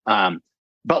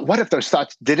 But what if those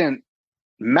thoughts didn't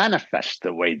manifest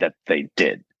the way that they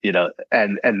did,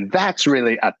 and that's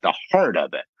really at the heart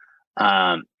of it.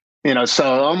 So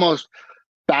almost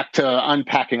back to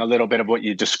unpacking a little bit of what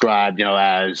you described,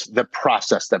 as the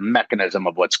process, the mechanism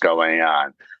of what's going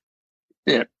on.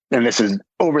 And this is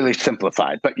overly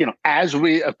simplified, but as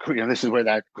we accrue, this is where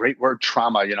that great word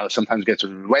trauma, sometimes gets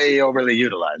way overly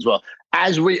utilized. Well,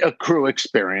 as we accrue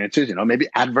experiences, maybe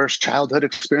adverse childhood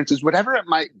experiences, whatever it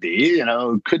might be,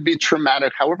 could be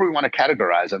traumatic, however we want to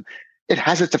categorize them, it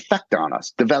has its effect on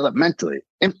us developmentally,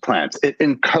 implants, it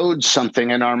encodes something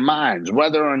in our minds,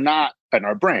 whether or not in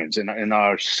our brains, in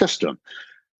our system.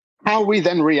 How we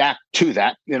then react to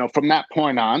that, from that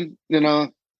point on,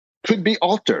 could be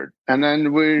altered. And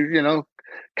then we,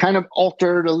 kind of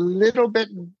altered a little bit,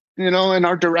 in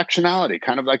our directionality,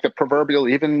 kind of like the proverbial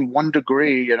even 1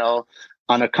 degree,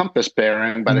 on a compass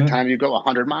bearing by the time you go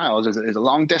 100 miles is a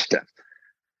long distance.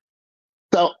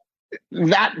 So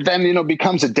that then,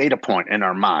 becomes a data point in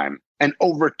our mind. And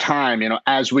over time,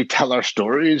 as we tell our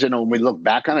stories, when we look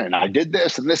back on it, and I did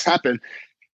this and this happened,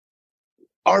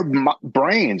 our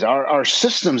brains, our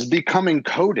systems become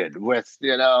encoded with,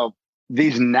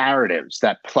 these narratives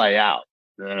that play out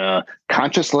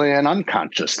consciously and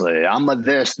unconsciously. I'm a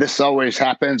this always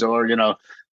happens, or,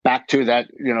 back to that,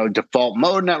 default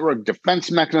mode network, defense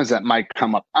mechanisms that might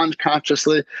come up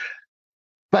unconsciously.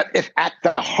 But if at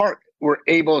the heart, we're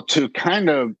able to kind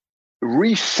of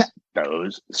reset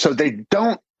those so they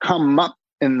don't come up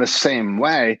in the same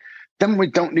way, then we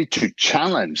don't need to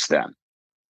challenge them.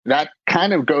 That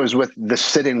kind of goes with the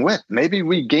sitting with. Maybe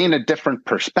we gain a different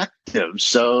perspective.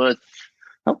 So it's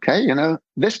okay,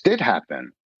 this did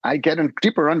happen. I get a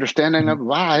deeper understanding of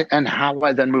why and how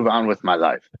I then move on with my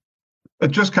life.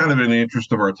 Just kind of in the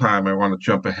interest of our time, I want to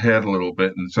jump ahead a little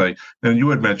bit and say, and you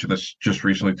had mentioned this just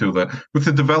recently too, that with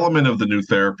the development of the new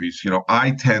therapies,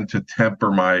 I tend to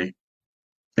temper my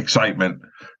excitement,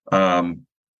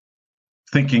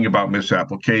 thinking about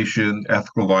misapplication,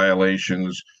 ethical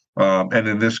violations, and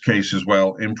in this case as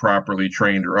well, improperly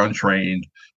trained or untrained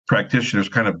practitioners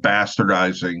kind of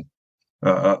bastardizing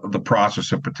the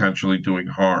process of potentially doing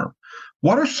harm.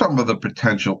 What are some of the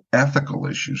potential ethical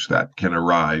issues that can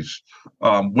arise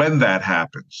when that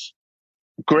happens?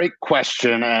 Great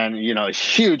question, and a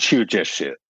huge, huge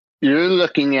issue. You're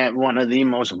looking at one of the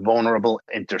most vulnerable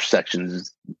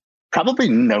intersections probably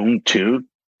known to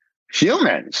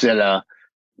humans,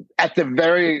 at the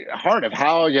very heart of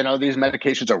how these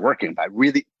medications are working, by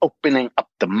really opening up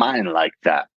the mind like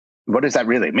that. What does that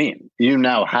really mean? You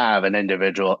now have an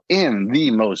individual in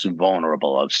the most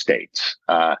vulnerable of states.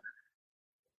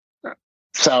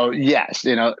 So yes,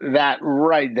 that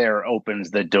right there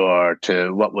opens the door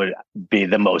to what would be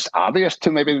the most obvious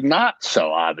to maybe not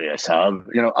so obvious of,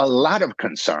 a lot of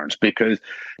concerns, because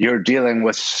you're dealing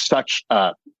with such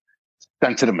a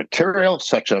sensitive material,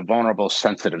 such a vulnerable,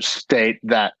 sensitive state,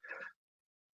 that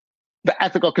the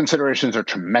ethical considerations are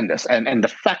tremendous. And the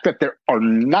fact that there are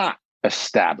not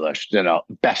established,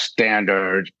 best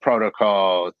standards,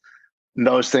 protocols,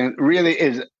 those things really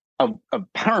is a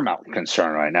paramount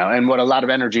concern right now. And what a lot of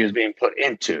energy is being put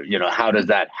into, how does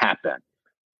that happen?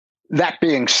 That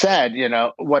being said,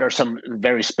 what are some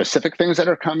very specific things that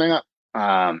are coming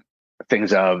up?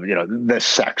 Things of, the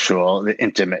sexual, the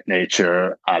intimate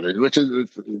nature, which is a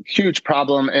huge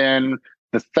problem in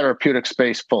the therapeutic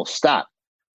space, full stop.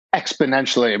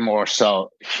 Exponentially more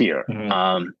so here.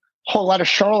 Whole lot of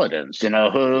charlatans,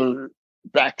 who,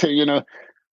 back to,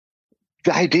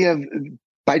 the idea of,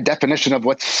 by definition of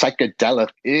what psychedelic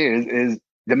is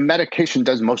the medication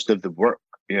does most of the work,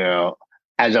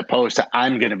 as opposed to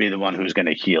I'm going to be the one who's going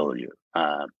to heal you.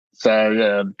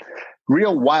 So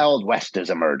real Wild West is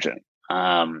emerging.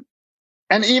 And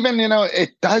even, it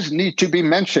does need to be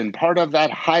mentioned, part of that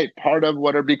hype, part of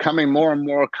what are becoming more and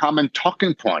more common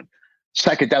talking point.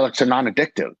 Psychedelics are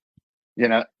non-addictive.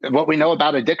 What we know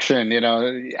about addiction,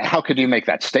 how could you make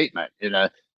that statement?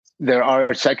 There are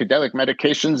psychedelic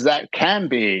medications that can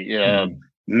be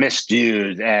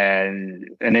misused, and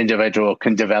an individual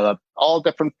can develop all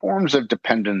different forms of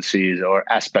dependencies or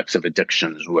aspects of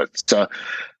addictions with. So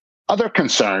other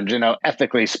concerns,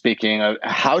 ethically speaking, of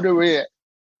how do we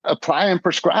apply and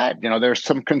prescribe? There's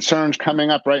some concerns coming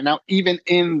up right now, even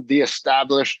in the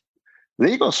established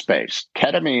legal space.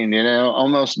 Ketamine,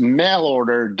 almost mail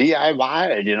order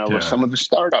DIY, with some of the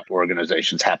startup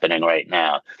organizations happening right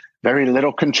now. Very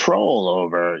little control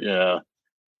over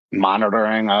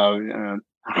monitoring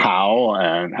how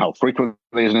and how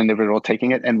frequently is an individual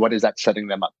taking it, and what is that setting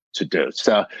them up to do.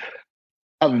 So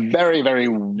a very, very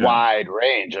wide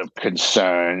range of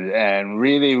concerns, and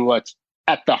really what's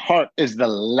at the heart is the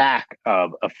lack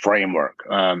of a framework.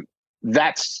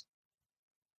 That's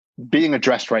being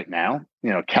addressed right now.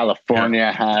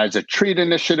 California has a TREAT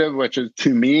initiative, which is,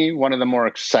 to me, one of the more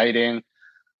exciting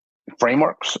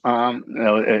frameworks.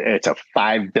 It's a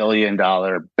 $5 billion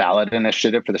ballot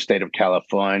initiative for the state of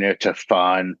California to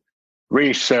fund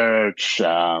research,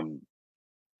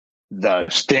 the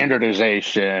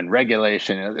standardization,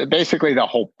 regulation, basically the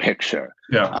whole picture.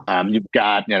 You've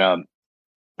got,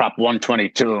 Prop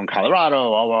 122 in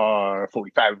Colorado, or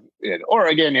 45 in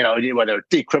Oregon, whether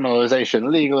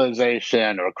decriminalization,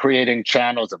 legalization, or creating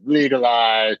channels of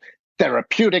legalized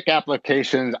therapeutic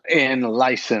applications in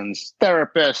licensed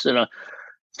therapists.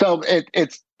 So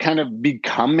it's kind of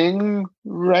becoming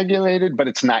regulated, but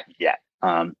it's not yet.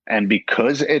 And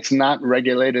because it's not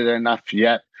regulated enough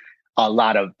yet, a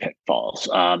lot of pitfalls.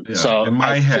 So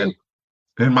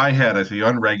in my head, I see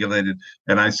unregulated,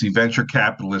 and I see venture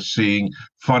capitalists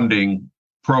funding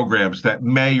programs that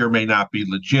may or may not be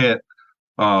legit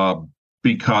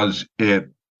because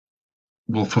it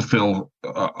will fulfill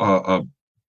a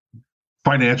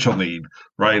financial need,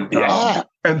 right?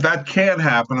 And that can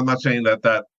happen. I'm not saying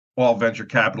that all venture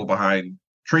capital behind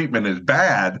treatment is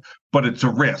bad, but it's a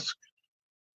risk.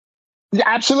 Yeah,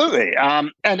 absolutely.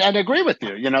 And I agree with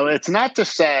you. It's not to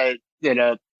say,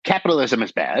 capitalism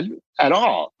is bad at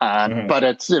all, but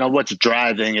it's, what's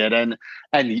driving it. And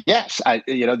yes,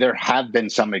 there have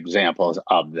been some examples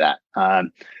of that.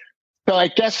 So I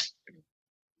guess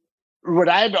what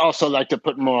I'd also like to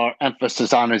put more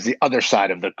emphasis on is the other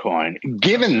side of the coin.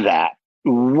 Given that,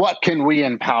 what can we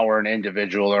empower an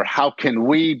individual, or how can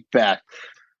we best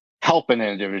help an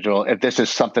individual if this is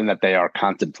something that they are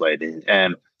contemplating?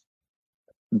 And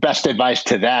best advice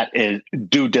to that is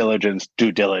due diligence,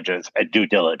 due diligence, and due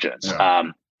diligence. Yeah.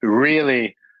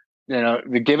 Really,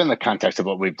 given the context of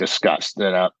what we've discussed,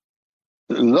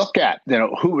 look at,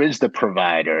 who is the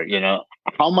provider,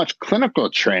 how much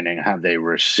clinical training have they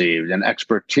received and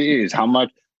expertise, how much,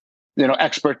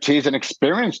 expertise and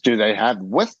experience do they have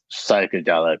with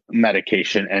psychedelic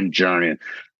medication and journey.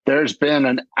 There's been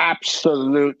an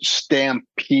absolute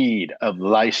stampede of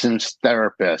licensed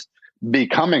therapists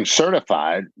becoming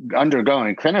certified,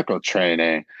 undergoing clinical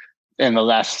training in the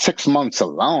last 6 months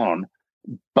alone,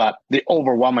 but the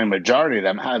overwhelming majority of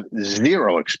them have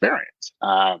zero experience.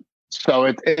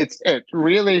 So it's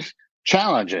really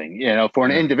challenging, for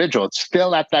an individual. It's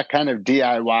still at that kind of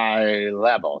DIY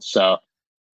level. So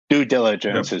due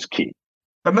diligence is key.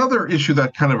 Another issue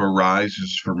that kind of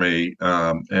arises for me,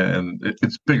 and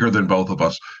it's bigger than both of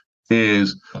us,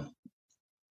 is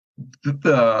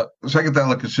the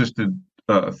psychedelic-assisted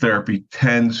therapy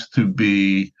tends to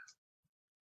be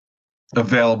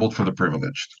available for the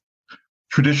privileged.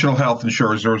 Traditional health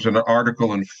insurers, there was an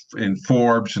article in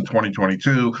Forbes in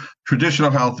 2022, traditional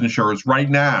health insurers right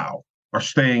now are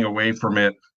staying away from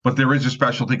it, but there is a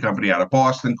specialty company out of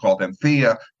Boston called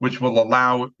Anthea, which will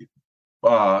allow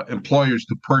employers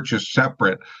to purchase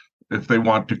separate if they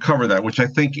want to cover that, which I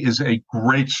think is a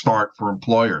great start for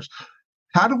employers.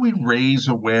 How do we raise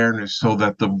awareness so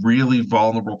that the really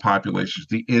vulnerable populations,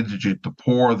 the indigent, the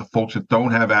poor, the folks that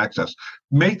don't have access,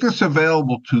 make this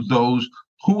available to those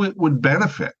who it would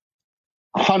benefit?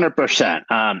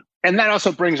 100%. And that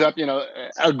also brings up,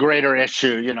 a greater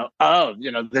issue,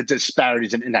 the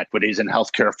disparities and inequities in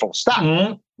healthcare, full stop.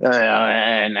 Mm-hmm.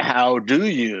 And how do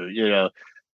you,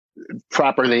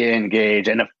 properly engage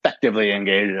and effectively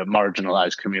engage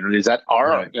marginalized communities that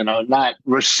are, not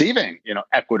receiving,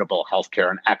 equitable healthcare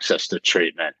and access to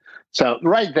treatment. So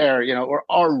right there, we're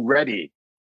already,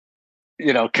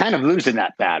 kind of losing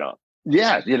that battle.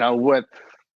 Yeah, with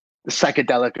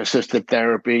psychedelic assisted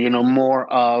therapy,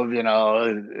 more of,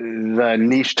 the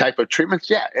niche type of treatments.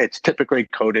 Yeah, it's typically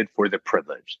coded for the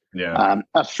privileged. Yeah.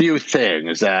 A few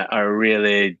things that are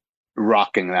really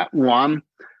rocking that. One,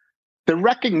 the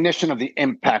recognition of the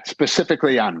impact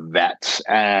specifically on vets,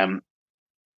 the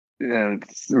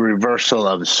reversal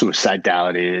of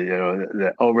suicidality,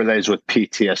 the overlays with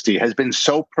PTSD has been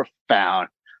so profound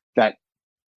that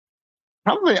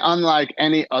probably unlike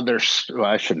any other, well,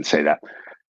 I shouldn't say that.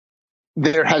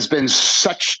 There has been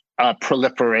such a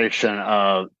proliferation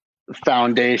of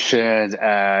foundations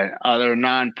and other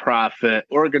nonprofit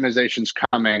organizations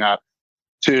coming up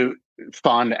to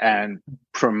fund and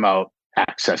promote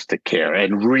access to care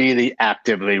and really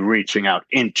actively reaching out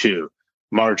into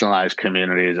marginalized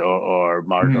communities or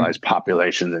marginalized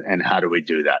populations. And how do we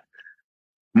do that?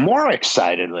 More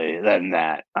excitedly than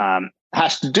that,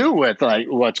 has to do with like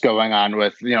what's going on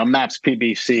with, MAPS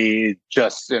PBC,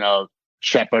 just,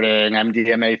 shepherding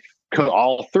MDMA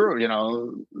all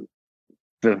through,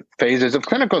 the phases of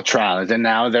clinical trials. And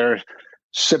now they're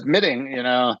submitting,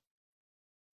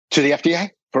 to the FDA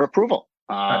for approval.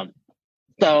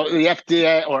 So the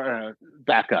FDA, or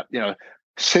back up,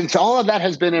 since all of that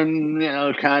has been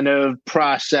in, kind of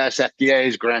process, FDA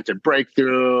has granted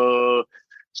breakthrough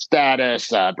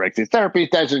status, breakthrough therapy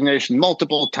designation,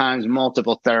 multiple times,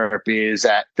 multiple therapies,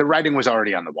 that the writing was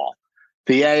already on the wall.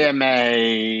 The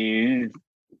AMA,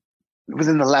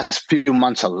 within the last few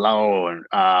months alone,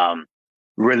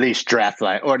 released draft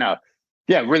language,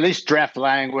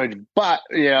 but,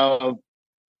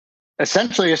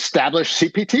 essentially established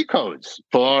CPT codes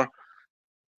for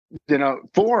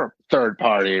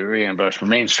third-party reimbursement,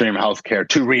 mainstream healthcare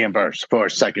to reimburse for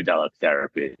psychedelic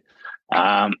therapy.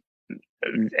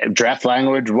 Draft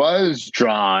language was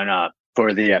drawn up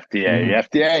for the FDA.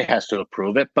 The FDA has to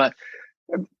approve it, but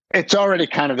it's already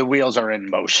kind of, the wheels are in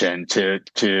motion to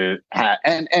have,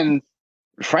 and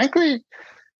frankly,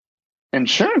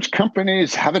 insurance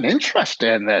companies have an interest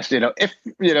in this. If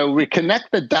we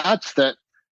connect the dots that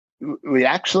we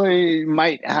actually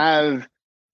might have,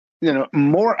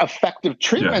 more effective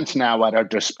treatments now at our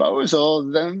disposal,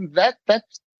 then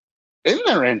that's in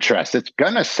their interest. It's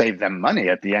going to save them money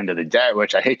at the end of the day,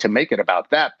 which I hate to make it about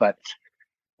that, but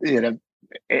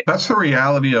that's the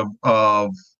reality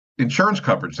of insurance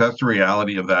coverage. That's the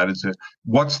reality of that. Is it,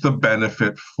 what's the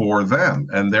benefit for them?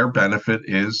 And their benefit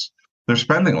is they're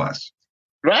spending less.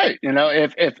 Right.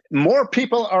 If more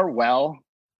people are well,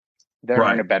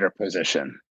 they're in a better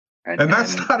position. And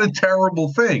that's not a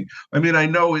terrible thing. I mean, I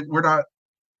know we're not,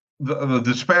 the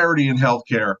disparity in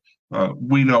healthcare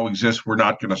we know exists. We're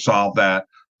not going to solve that.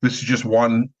 This is just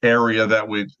one area that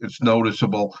it's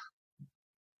noticeable.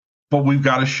 But we've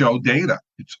got to show data.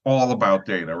 It's all about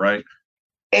data, right?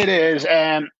 It is.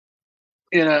 And,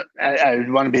 I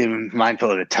want to be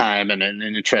mindful of the time and in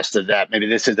interest of that. Maybe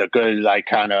this is a good,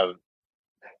 kind of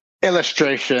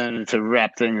illustration to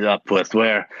wrap things up with,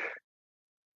 where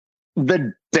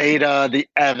the data, the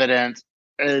evidence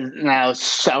is now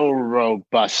so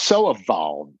robust, so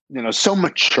evolved, so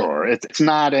mature. It's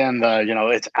not in the,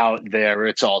 it's out there,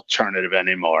 it's alternative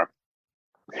anymore.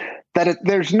 That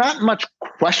there's not much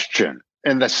question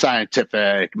in the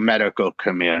scientific medical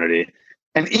community.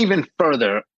 And even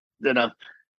further,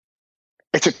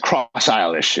 it's a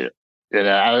cross-aisle issue.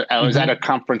 I was at a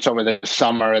conference over the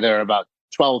summer. There are about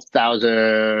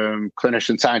 12,000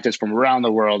 clinician scientists from around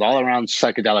the world, all around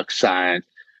psychedelic science.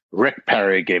 Rick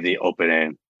Perry gave the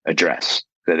opening address.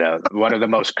 One of the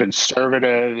most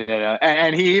conservative,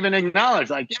 and he even acknowledged,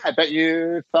 yeah, I bet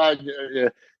you thought,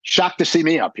 shocked to see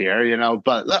me up here,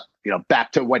 but look,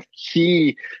 back to what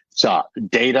he saw,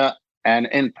 data and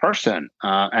in person,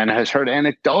 and has heard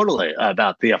anecdotally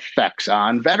about the effects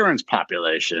on veterans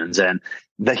populations and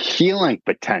the healing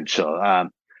potential.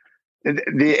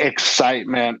 The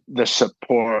excitement, the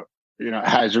support,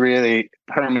 has really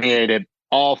permeated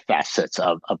all facets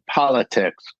of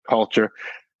politics, culture.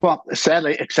 Well,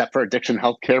 sadly, except for addiction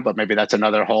healthcare, but maybe that's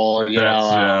another whole,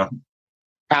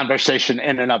 conversation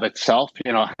in and of itself.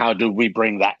 How do we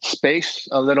bring that space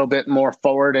a little bit more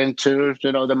forward into,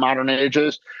 the modern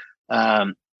ages?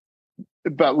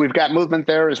 But we've got movement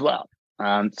there as well.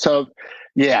 So,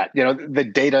 the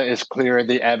data is clear,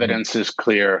 the evidence is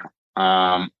clear.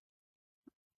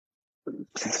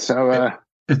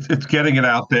 It's getting it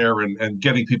out there and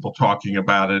getting people talking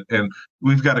about it, and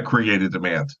we've got to create a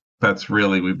demand.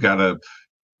 We've got to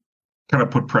kind of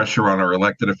put pressure on our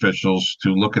elected officials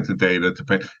to look at the data, to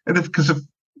pay. And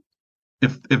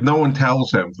if no one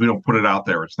tells them, if we don't put it out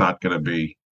there, it's not going to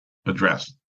be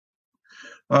addressed.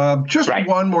 Just right.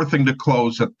 One more thing to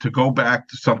close, to go back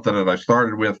to something that I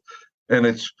started with,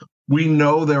 and we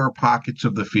know there are pockets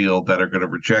of the field that are going to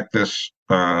reject this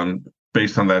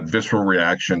based on that visceral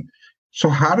reaction. So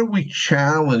how do we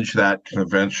challenge that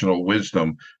conventional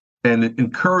wisdom and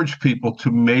encourage people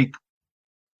to make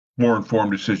more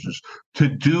informed decisions, to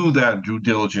do that due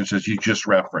diligence as you just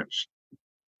referenced?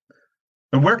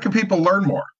 And where can people learn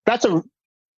more? That's a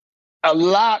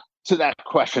lot to that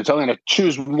question. So I'm going to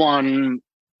choose one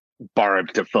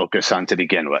barb to focus on to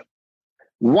begin with.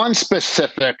 One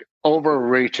specific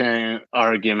overreaching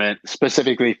argument,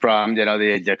 specifically from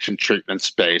the addiction treatment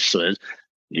space, is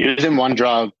using one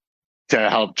drug to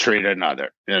help treat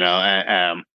another.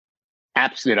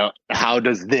 How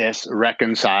does this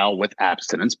reconcile with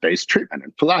abstinence-based treatment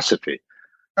and philosophy?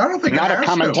 I don't think not a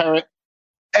commentary.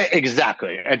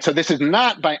 Exactly. And so this is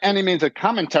not by any means a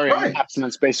commentary on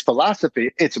abstinence-based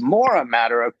philosophy. It's more a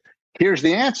matter of, here's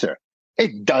the answer.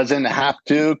 It doesn't have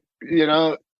to,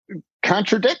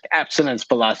 contradict abstinence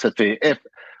philosophy. If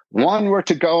one were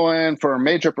to go in for a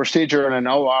major procedure in an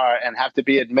OR and have to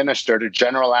be administered a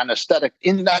general anesthetic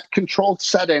in that controlled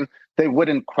setting, they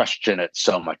wouldn't question it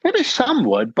so much. Maybe some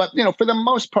would, but for the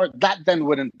most part, that then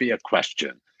wouldn't be a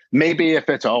question. Maybe if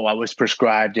it's, I was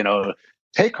prescribed,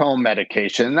 take-home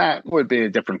medication, that would be a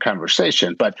different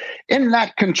conversation. But in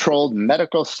that controlled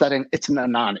medical setting, it's a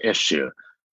non-issue.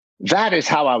 That is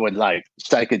how I would like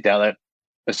psychedelic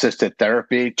assisted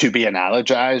therapy to be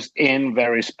analogized in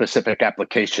very specific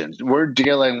applications. We're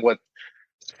dealing with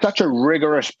such a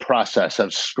rigorous process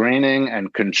of screening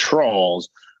and controls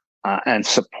and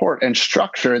support and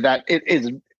structure that it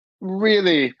is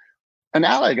really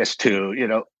analogous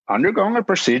to, undergoing a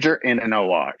procedure in an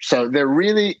OR. So there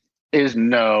really is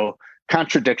no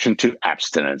contradiction to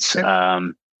abstinence.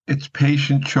 It's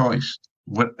patient choice.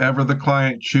 Whatever the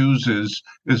client chooses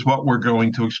is what we're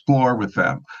going to explore with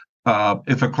them.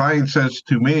 If a client says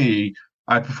to me,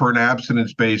 I prefer an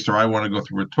abstinence-based, or I want to go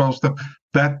through a 12-step,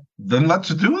 then let's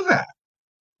do that.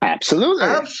 Absolutely.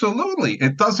 Absolutely.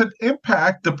 It doesn't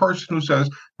impact the person who says,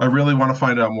 I really want to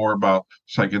find out more about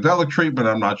psychedelic treatment.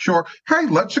 I'm not sure. Hey,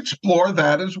 let's explore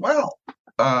that as well.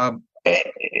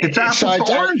 It's apples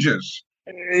to oranges.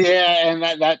 Yeah, and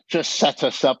that just sets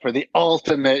us up for the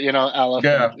ultimate,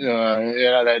 elephant,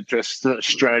 that just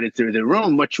strided through the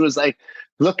room, which was like,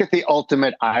 look at the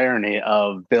ultimate irony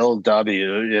of Bill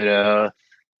W.,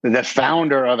 the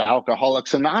founder of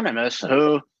Alcoholics Anonymous,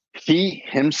 who he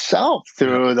himself,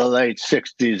 through the late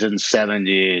 60s and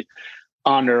 70s,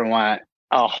 underwent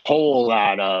a whole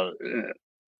lot of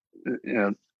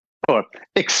or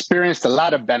experienced a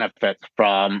lot of benefit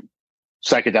from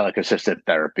psychedelic assisted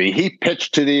therapy. He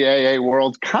pitched to the AA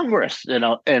World Congress,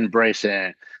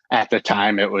 embracing, at the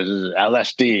time it was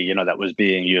LSD, that was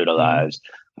being utilized.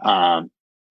 So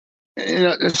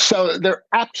there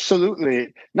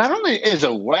absolutely not only is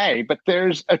a way, but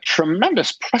there's a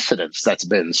tremendous precedence that's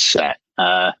been set.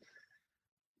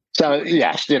 So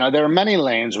yes, there are many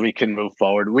lanes we can move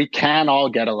forward. We can all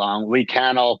get along. We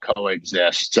can all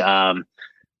coexist.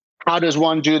 How does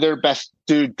one do their best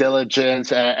due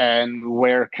diligence, and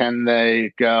where can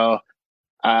they go?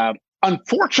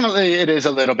 Unfortunately, it is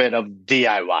a little bit of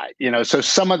DIY. So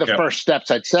some of the first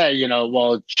steps I'd say,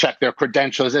 well, check their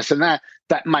credentials, this and that.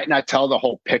 That might not tell the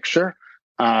whole picture.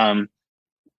 So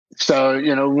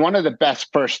one of the best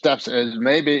first steps is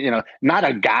maybe, not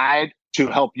a guide to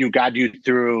help you guide you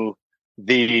through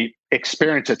the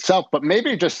experience itself, but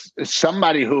maybe just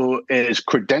somebody who is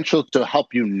credentialed to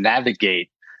help you navigate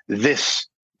this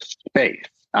space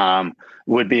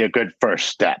would be a good first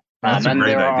step. That's a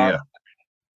great idea.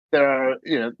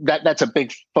 That's a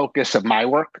big focus of my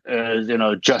work is,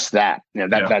 just that,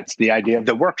 that's the idea of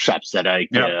the workshops that I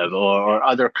give or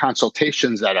other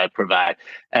consultations that I provide.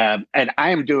 And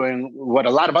I am doing what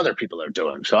a lot of other people are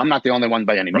doing. So I'm not the only one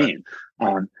by any means.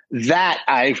 That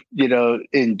I,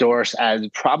 endorse as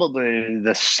probably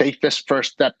the safest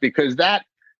first step, because that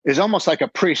is almost like a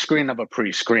pre-screen of a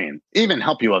pre-screen. Even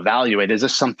help you evaluate, is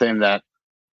this something that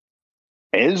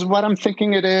is what I'm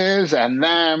thinking it is? And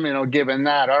then, given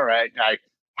that, all right,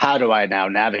 how do I now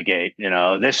navigate,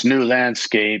 this new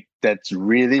landscape that's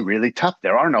really, really tough?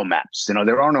 There are no maps,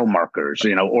 there are no markers,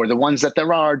 or the ones that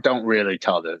there are don't really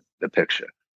tell the picture.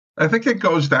 I think it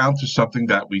goes down to something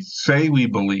that we say we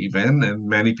believe in, and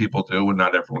many people do, and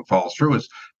not everyone follows through, is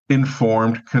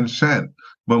informed consent.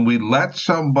 When we let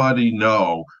somebody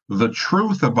know the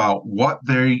truth about what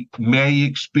they may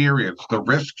experience, the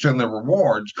risks and the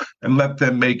rewards, and let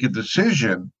them make a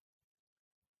decision,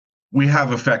 we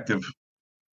have effective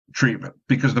treatment,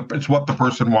 because it's what the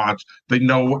person wants. They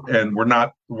know, and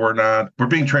we're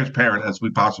being transparent as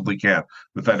we possibly can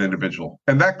with that individual.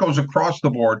 And that goes across the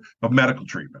board of medical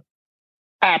treatment.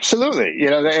 Absolutely.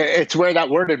 It's where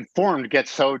that word informed gets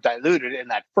so diluted in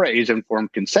that phrase,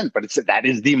 informed consent, but that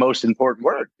is the most important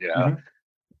word,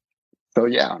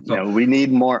 So we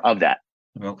need more of that.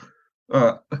 Well,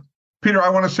 Peter, I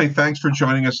want to say thanks for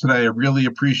joining us today. I really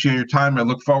appreciate your time. I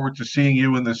look forward to seeing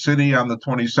you in the city on the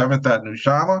 27th at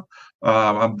Nushama.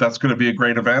 That's going to be a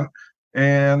great event.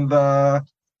 And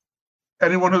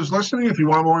anyone who's listening, if you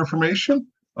want more information,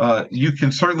 you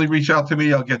can certainly reach out to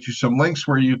me. I'll get you some links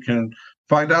where you can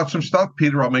find out some stuff.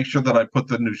 Peter, I'll make sure that I put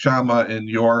the Nushama in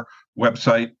your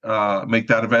website, make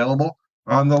that available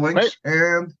on the links. Great.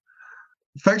 And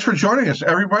thanks for joining us,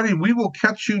 everybody. We will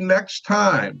catch you next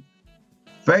time.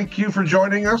 Thank you for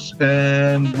joining us,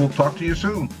 and we'll talk to you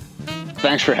soon.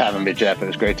 Thanks for having me, Jeff. It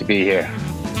was great to be here.